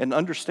 And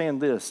understand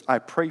this, I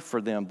pray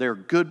for them. They're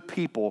good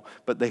people,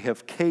 but they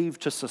have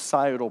caved to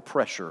societal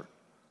pressure.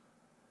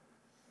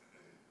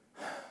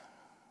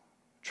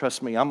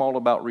 Trust me, I'm all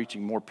about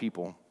reaching more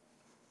people.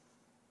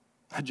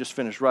 I just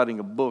finished writing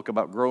a book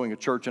about growing a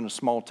church in a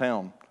small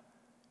town.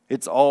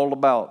 It's all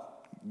about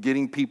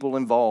getting people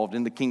involved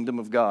in the kingdom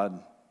of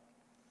God.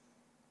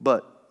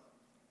 But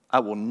I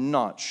will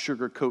not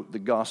sugarcoat the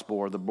gospel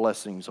or the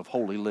blessings of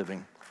holy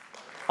living.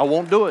 I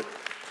won't do it.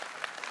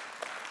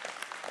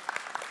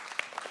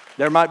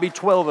 There might be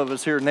 12 of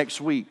us here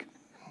next week.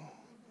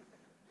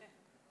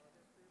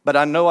 But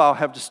I know I'll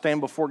have to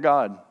stand before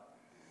God.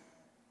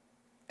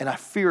 And I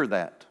fear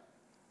that.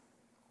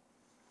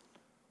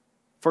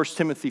 1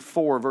 Timothy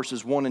 4,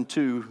 verses 1 and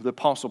 2, the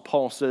Apostle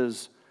Paul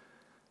says,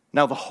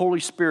 now the Holy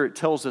Spirit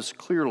tells us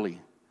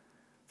clearly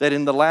that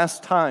in the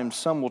last time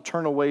some will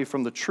turn away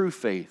from the true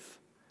faith.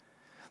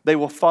 They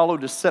will follow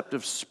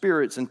deceptive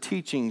spirits and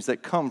teachings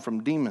that come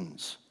from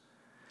demons.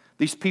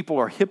 These people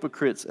are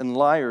hypocrites and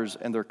liars,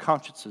 and their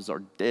consciences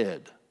are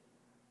dead.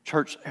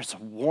 Church, there's a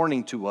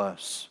warning to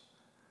us.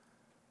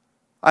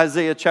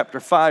 Isaiah chapter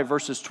 5,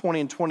 verses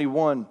 20 and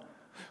 21.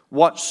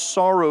 Watch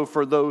sorrow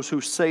for those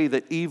who say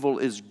that evil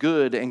is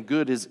good and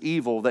good is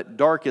evil, that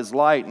dark is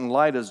light and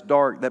light is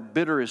dark, that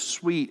bitter is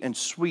sweet and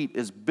sweet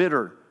is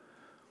bitter.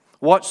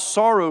 Watch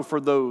sorrow for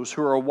those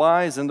who are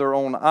wise in their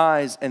own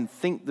eyes and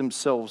think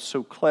themselves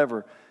so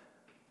clever.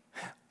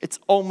 It's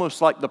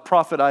almost like the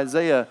prophet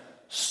Isaiah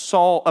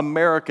saw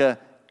America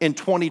in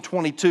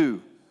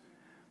 2022,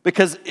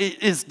 because he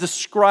is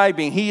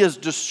describing,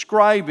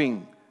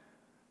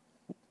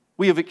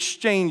 we have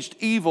exchanged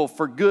evil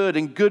for good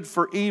and good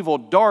for evil,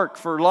 dark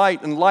for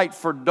light and light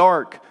for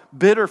dark,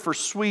 bitter for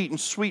sweet and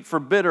sweet for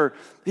bitter.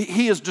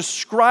 He is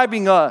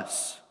describing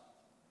us.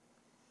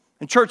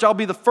 And church, I'll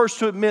be the first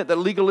to admit that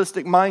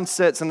legalistic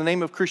mindsets in the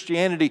name of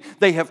Christianity,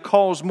 they have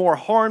caused more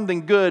harm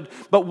than good,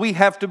 but we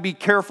have to be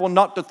careful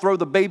not to throw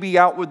the baby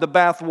out with the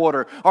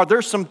bathwater. Are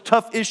there some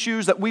tough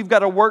issues that we've got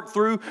to work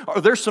through? Are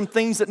there some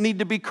things that need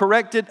to be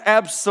corrected?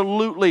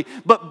 Absolutely.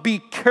 But be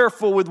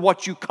careful with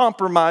what you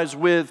compromise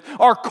with.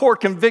 Our core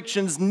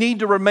convictions need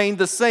to remain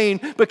the same,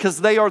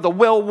 because they are the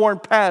well-worn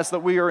paths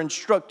that we are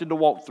instructed to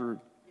walk through.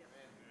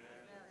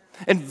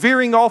 And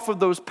veering off of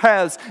those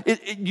paths,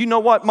 you know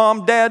what,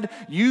 Mom, Dad?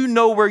 You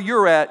know where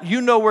you're at. You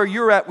know where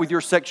you're at with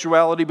your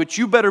sexuality, but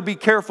you better be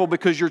careful,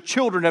 because your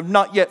children have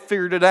not yet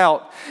figured it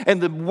out. And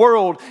the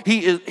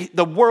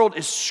world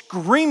is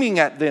screaming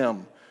at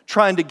them,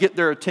 trying to get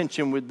their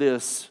attention with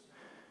this.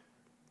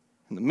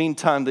 In the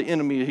meantime, the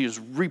enemy is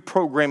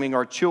reprogramming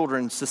our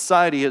children.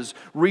 Society has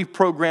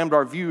reprogrammed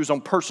our views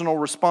on personal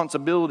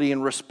responsibility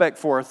and respect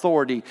for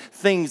authority,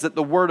 things that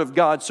the Word of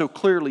God so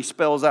clearly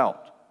spells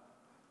out.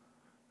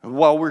 And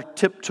while we're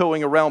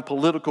tiptoeing around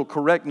political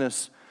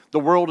correctness, the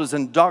world is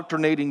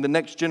indoctrinating the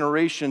next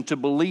generation to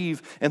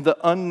believe in the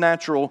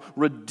unnatural,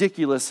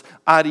 ridiculous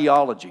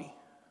ideology.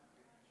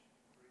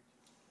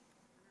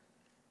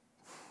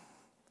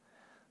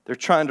 They're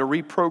trying to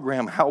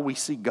reprogram how we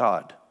see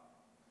God.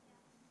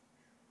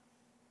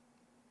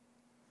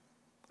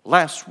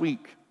 Last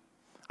week,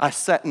 I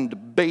sat in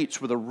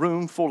debates with a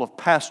room full of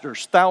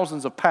pastors,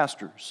 thousands of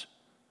pastors,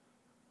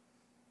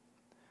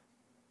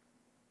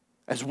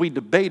 as we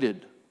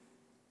debated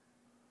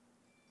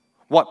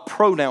what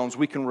pronouns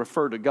we can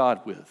refer to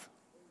God with.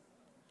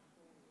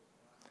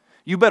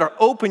 You better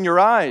open your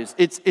eyes.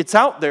 It's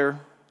out there,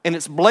 and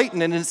it's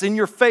blatant, and it's in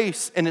your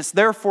face, and it's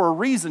there for a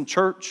reason,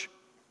 church.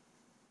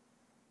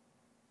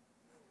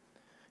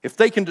 If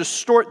they can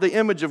distort the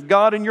image of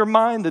God in your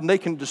mind, then they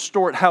can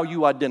distort how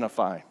you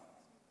identify.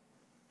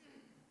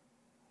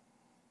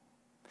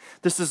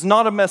 This is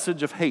not a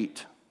message of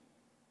hate.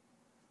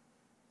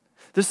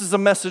 This is a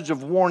message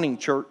of warning,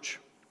 church.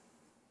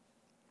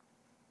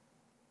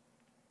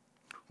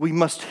 We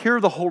must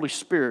hear the Holy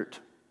Spirit,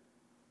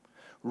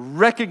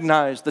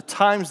 recognize the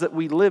times that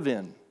we live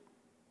in,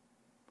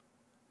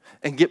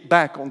 and get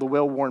back on the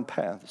well-worn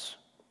paths.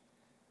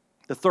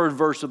 The third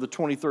verse of the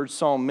 23rd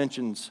Psalm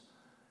mentions,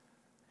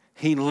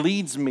 He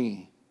leads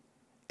me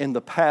in the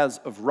paths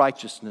of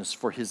righteousness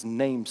for His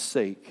name's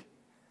sake.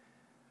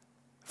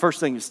 First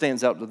thing that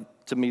stands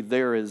out to me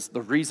there is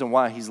the reason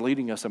why He's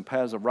leading us in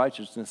paths of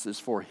righteousness is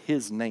for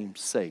His name's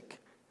sake.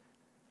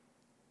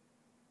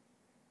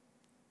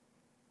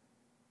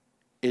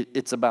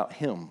 It's about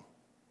Him.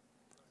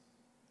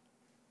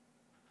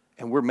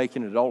 And we're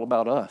making it all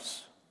about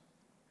us.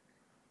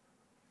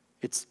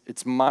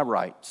 It's my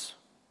rights.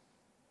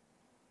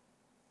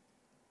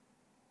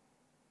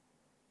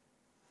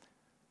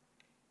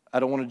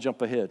 I don't want to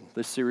jump ahead.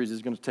 This series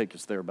is going to take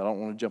us there, but I don't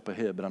want to jump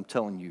ahead. But I'm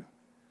telling you,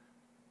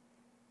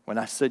 when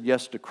I said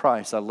yes to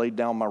Christ, I laid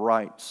down my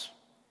rights.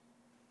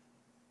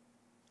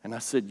 And I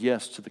said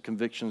yes to the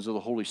convictions of the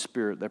Holy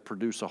Spirit that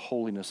produce a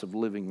holiness of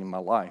living in my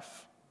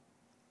life.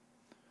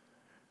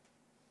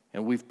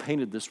 And we've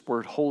painted this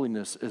word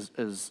holiness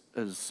as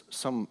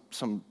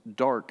some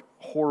dark,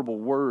 horrible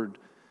word.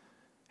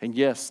 And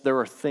yes, there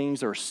are things,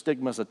 there are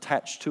stigmas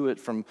attached to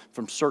it from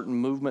certain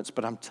movements,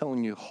 but I'm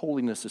telling you,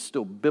 holiness is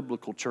still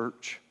biblical,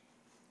 church.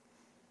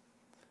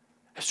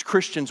 As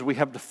Christians, we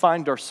have to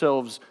find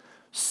ourselves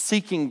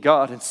seeking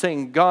God and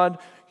saying, God,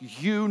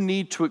 you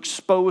need to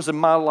expose in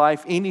my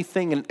life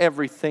anything and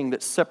everything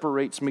that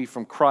separates me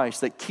from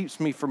Christ, that keeps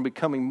me from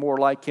becoming more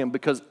like Him,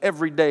 because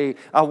every day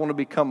I want to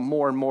become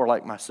more and more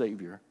like my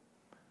Savior.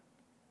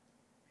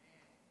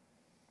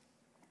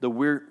 The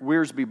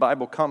Wiersbe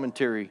Bible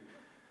Commentary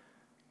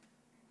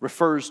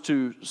refers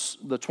to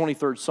the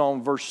 23rd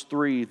Psalm, verse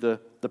 3, the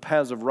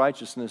paths of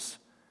righteousness.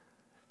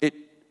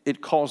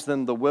 It calls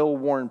them the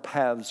well-worn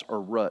paths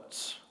or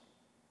ruts.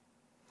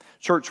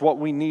 Church, what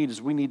we need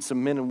is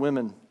some men and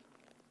women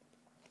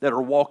that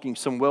are walking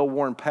some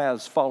well-worn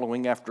paths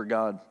following after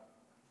God.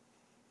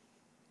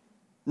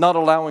 Not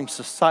allowing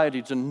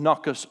society to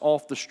knock us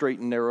off the straight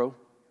and narrow,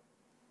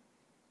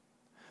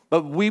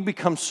 But we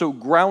become so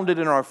grounded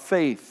in our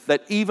faith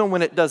that even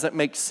when it doesn't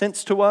make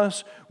sense to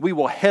us, we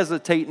will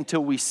hesitate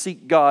until we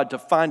seek God to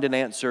find an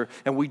answer,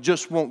 and we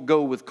just won't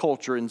go with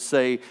culture and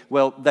say,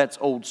 well, that's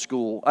old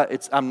school.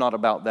 I'm not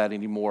about that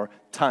anymore.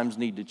 Times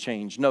need to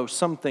change. No,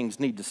 some things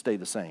need to stay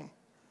the same.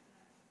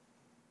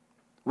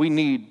 We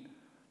need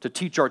to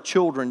teach our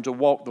children to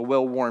walk the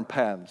well-worn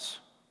paths.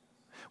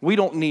 We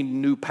don't need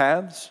new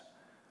paths.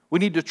 We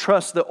need to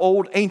trust the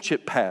old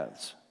ancient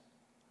paths.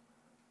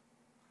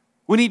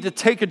 We need to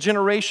take a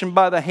generation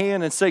by the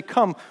hand and say,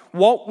 come,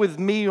 walk with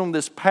me on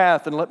this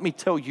path, and let me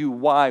tell you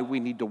why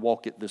we need to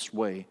walk it this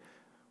way.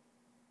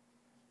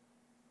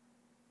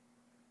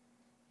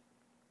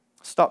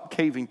 Stop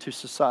caving to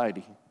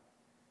society.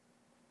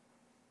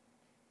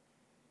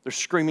 They're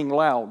screaming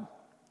loud,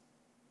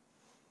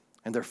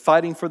 and they're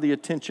fighting for the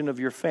attention of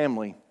your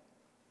family.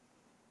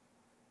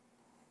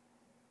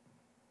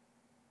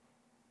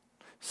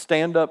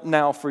 Stand up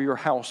now for your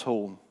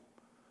household.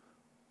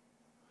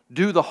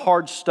 Do the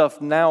hard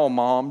stuff now,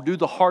 Mom. Do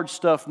the hard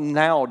stuff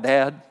now,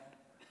 Dad,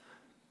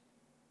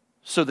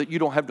 so that you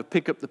don't have to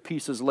pick up the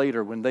pieces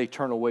later when they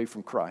turn away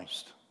from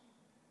Christ.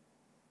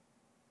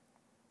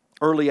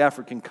 Early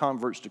African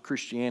converts to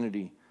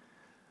Christianity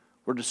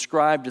were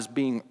described as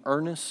being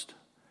earnest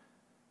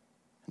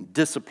and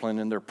disciplined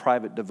in their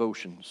private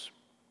devotions.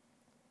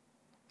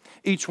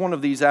 Each one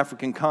of these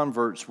African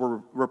converts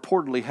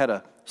reportedly had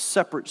a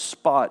separate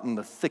spot in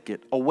the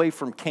thicket away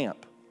from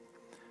camp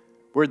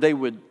where they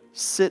would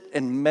sit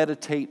and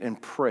meditate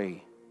and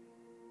pray.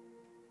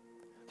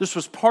 This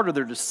was part of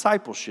their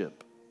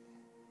discipleship.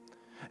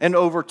 And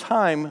over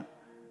time,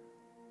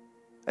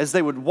 as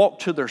they would walk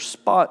to their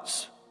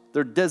spots,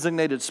 their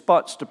designated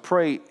spots to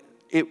pray,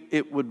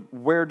 it would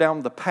wear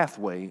down the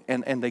pathway,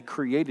 and they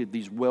created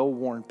these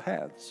well-worn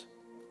paths.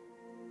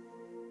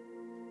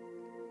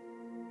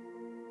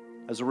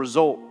 As a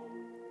result,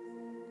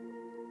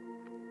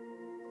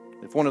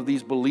 if one of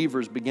these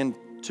believers began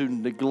to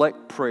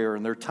neglect prayer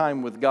and their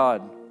time with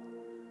God,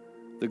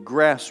 the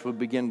grass would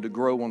begin to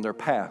grow on their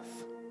path.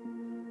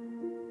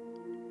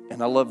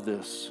 And I love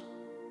this.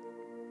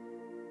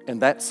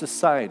 And that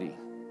society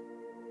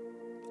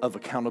of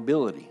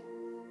accountability,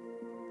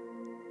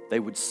 they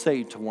would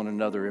say to one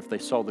another, if they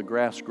saw the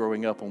grass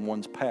growing up on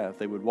one's path,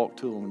 they would walk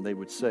to them and they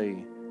would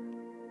say,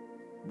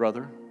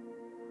 brother,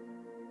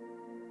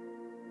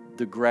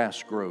 the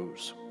grass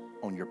grows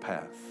on your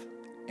path.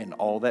 And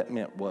all that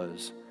meant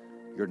was,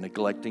 you're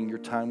neglecting your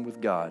time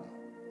with God.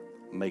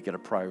 Make it a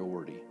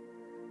priority.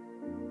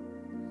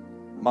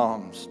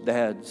 Moms,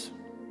 dads,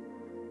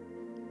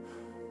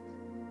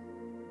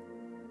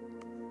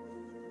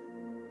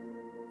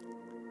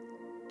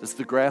 does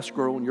the grass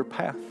grow on your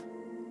path?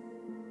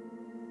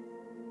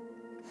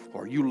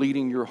 Or are you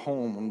leading your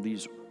home on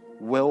these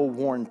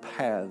well-worn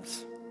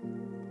paths,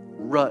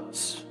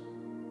 ruts?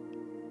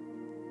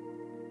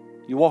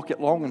 You walk it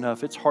long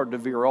enough, it's hard to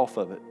veer off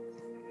of it.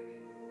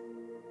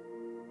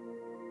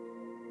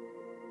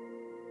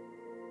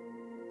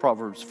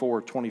 Proverbs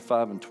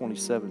 4:25 and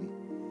 27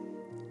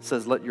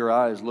 says, let your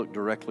eyes look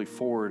directly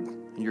forward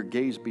and your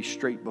gaze be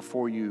straight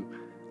before you.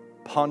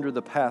 Ponder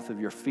the path of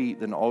your feet,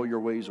 then all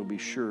your ways will be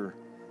sure.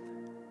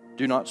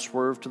 Do not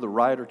swerve to the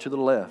right or to the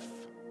left.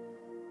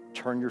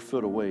 Turn your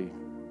foot away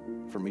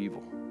from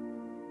evil.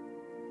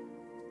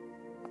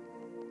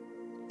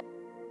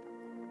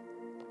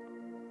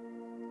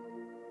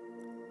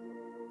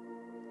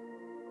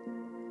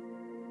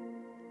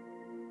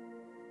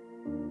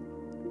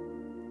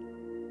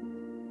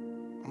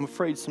 I'm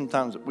afraid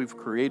sometimes that we've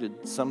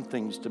created some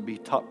things to be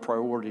top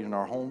priority in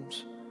our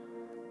homes,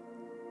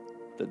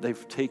 that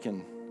they've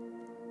taken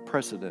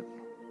precedent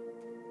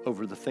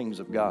over the things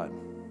of God.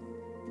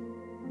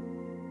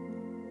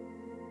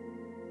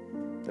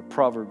 The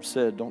Proverbs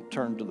said, don't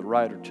turn to the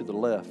right or to the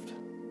left.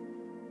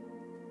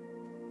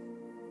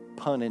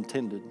 Pun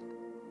intended.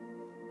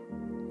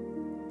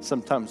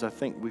 Sometimes I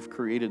think we've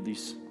created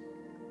these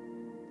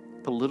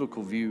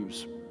political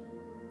views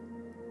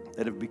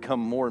that have become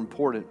more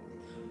important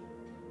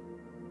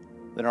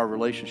than our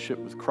relationship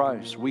with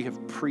Christ. We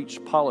have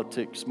preached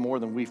politics more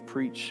than we've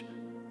preached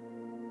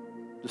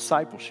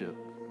discipleship.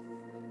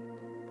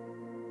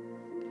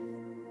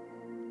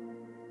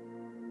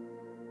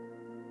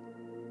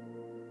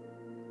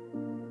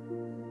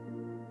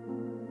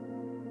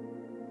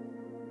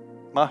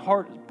 My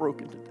heart is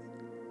broken today.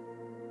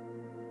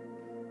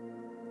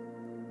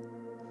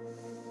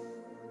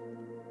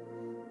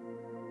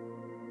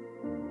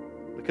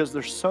 Because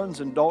there's sons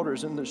and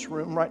daughters in this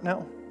room right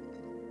now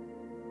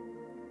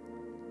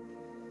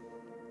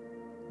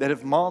that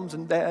if moms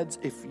and dads,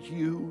 if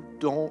you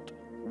don't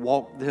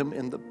walk them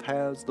in the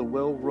paths, the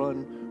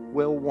well-run,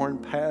 well-worn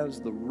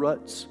paths, the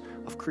ruts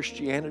of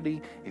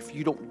Christianity, if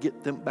you don't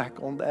get them back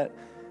on that,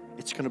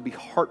 it's going to be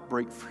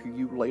heartbreak for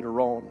you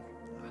later on.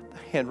 The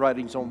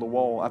handwriting's on the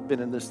wall. I've been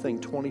in this thing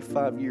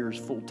 25 years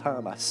full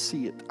time. I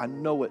see it. I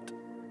know it.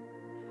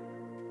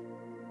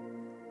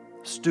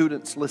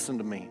 Students, listen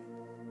to me.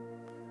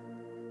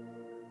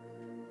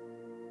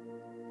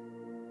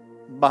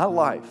 My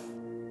life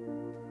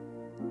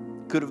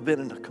could have been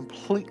in a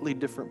completely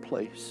different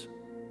place.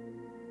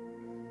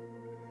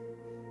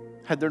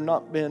 Had there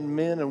not been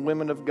men and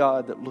women of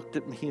God that looked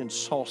at me and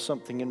saw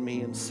something in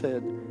me and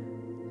said,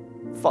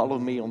 follow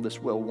me on this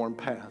well-worn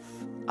path.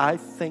 I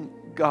thank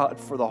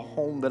God for the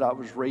home that I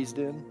was raised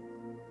in.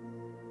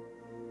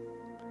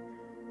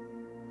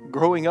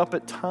 Growing up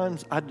at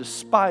times, I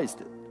despised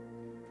it.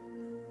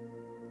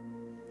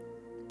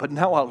 But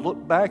now I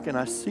look back and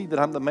I see that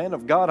I'm the man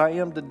of God I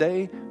am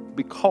today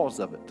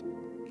because of it.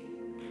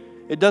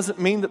 It doesn't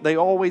mean that they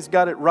always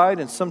got it right,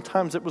 and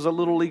sometimes it was a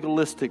little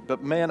legalistic,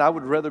 but man, I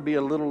would rather be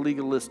a little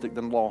legalistic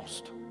than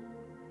lost.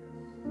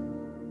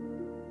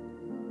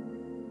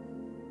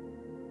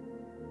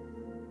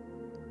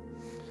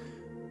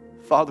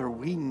 Father,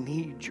 we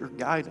need your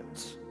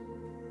guidance.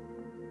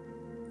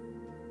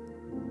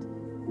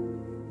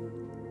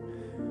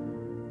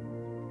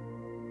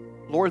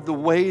 Lord, the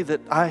way that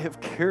I have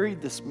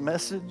carried this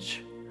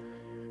message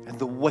and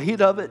the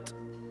weight of it,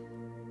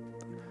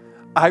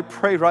 I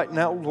pray right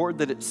now, Lord,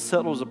 that it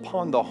settles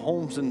upon the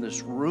homes in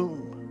this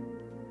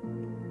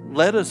room.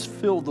 Let us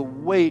feel the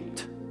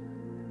weight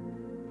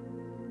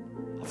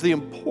of the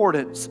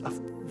importance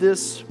of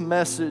this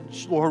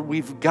message. Lord,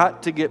 we've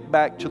got to get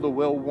back to the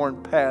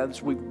well-worn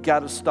paths. We've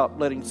got to stop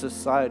letting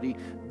society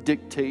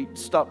dictate,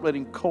 stop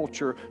letting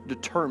culture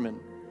determine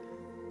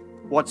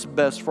what's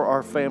best for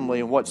our family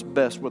and what's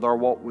best with our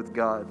walk with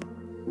God.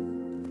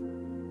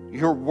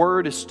 Your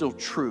word is still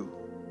true.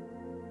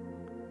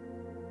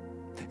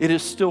 It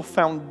is still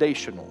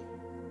foundational.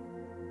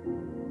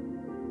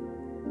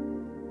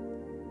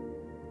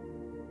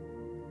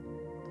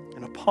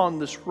 And upon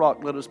this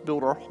rock, let us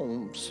build our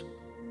homes.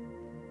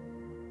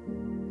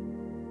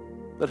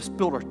 Let us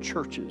build our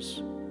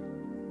churches.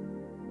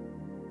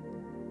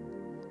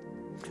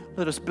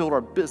 Let us build our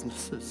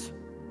businesses.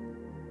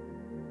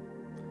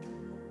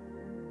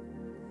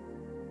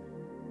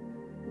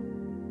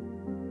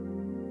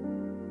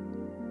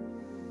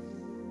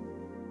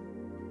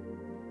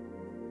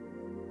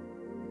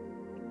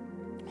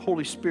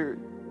 Holy Spirit,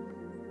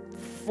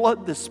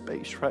 flood this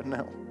space right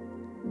now.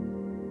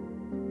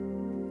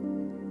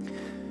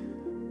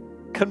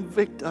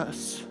 Convict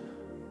us.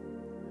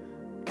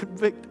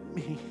 Convict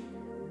me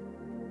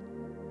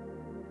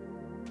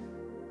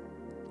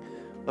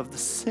of the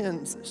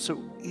sins that so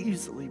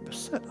easily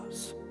beset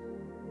us.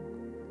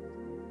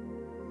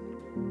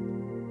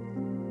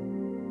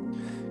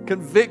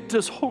 Convict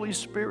us, Holy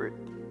Spirit.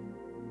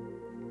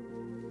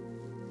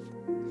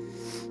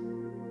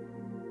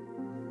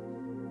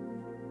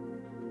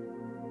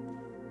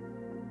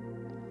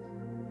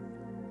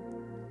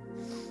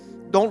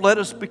 Don't let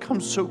us become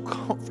so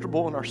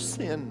comfortable in our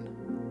sin.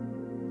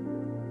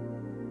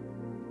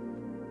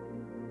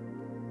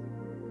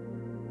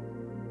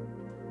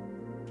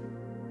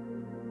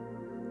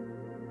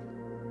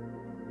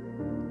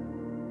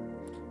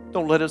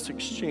 Don't let us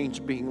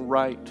exchange being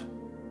right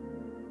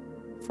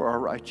for our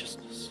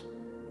righteousness.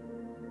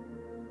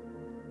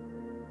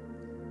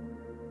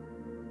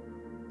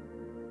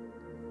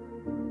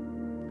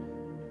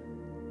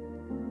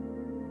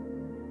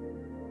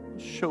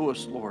 Show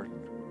us, Lord,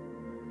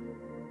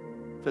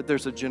 that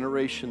there's a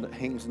generation that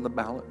hangs in the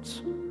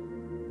balance.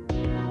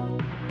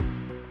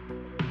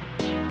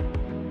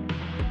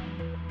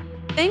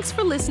 Thanks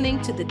for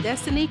listening to the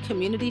Destiny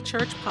Community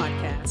Church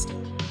podcast.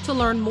 To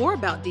learn more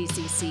about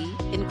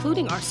DCC,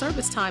 including our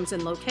service times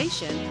and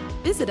location,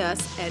 visit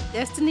us at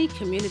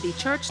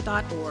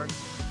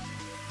destinycommunitychurch.org.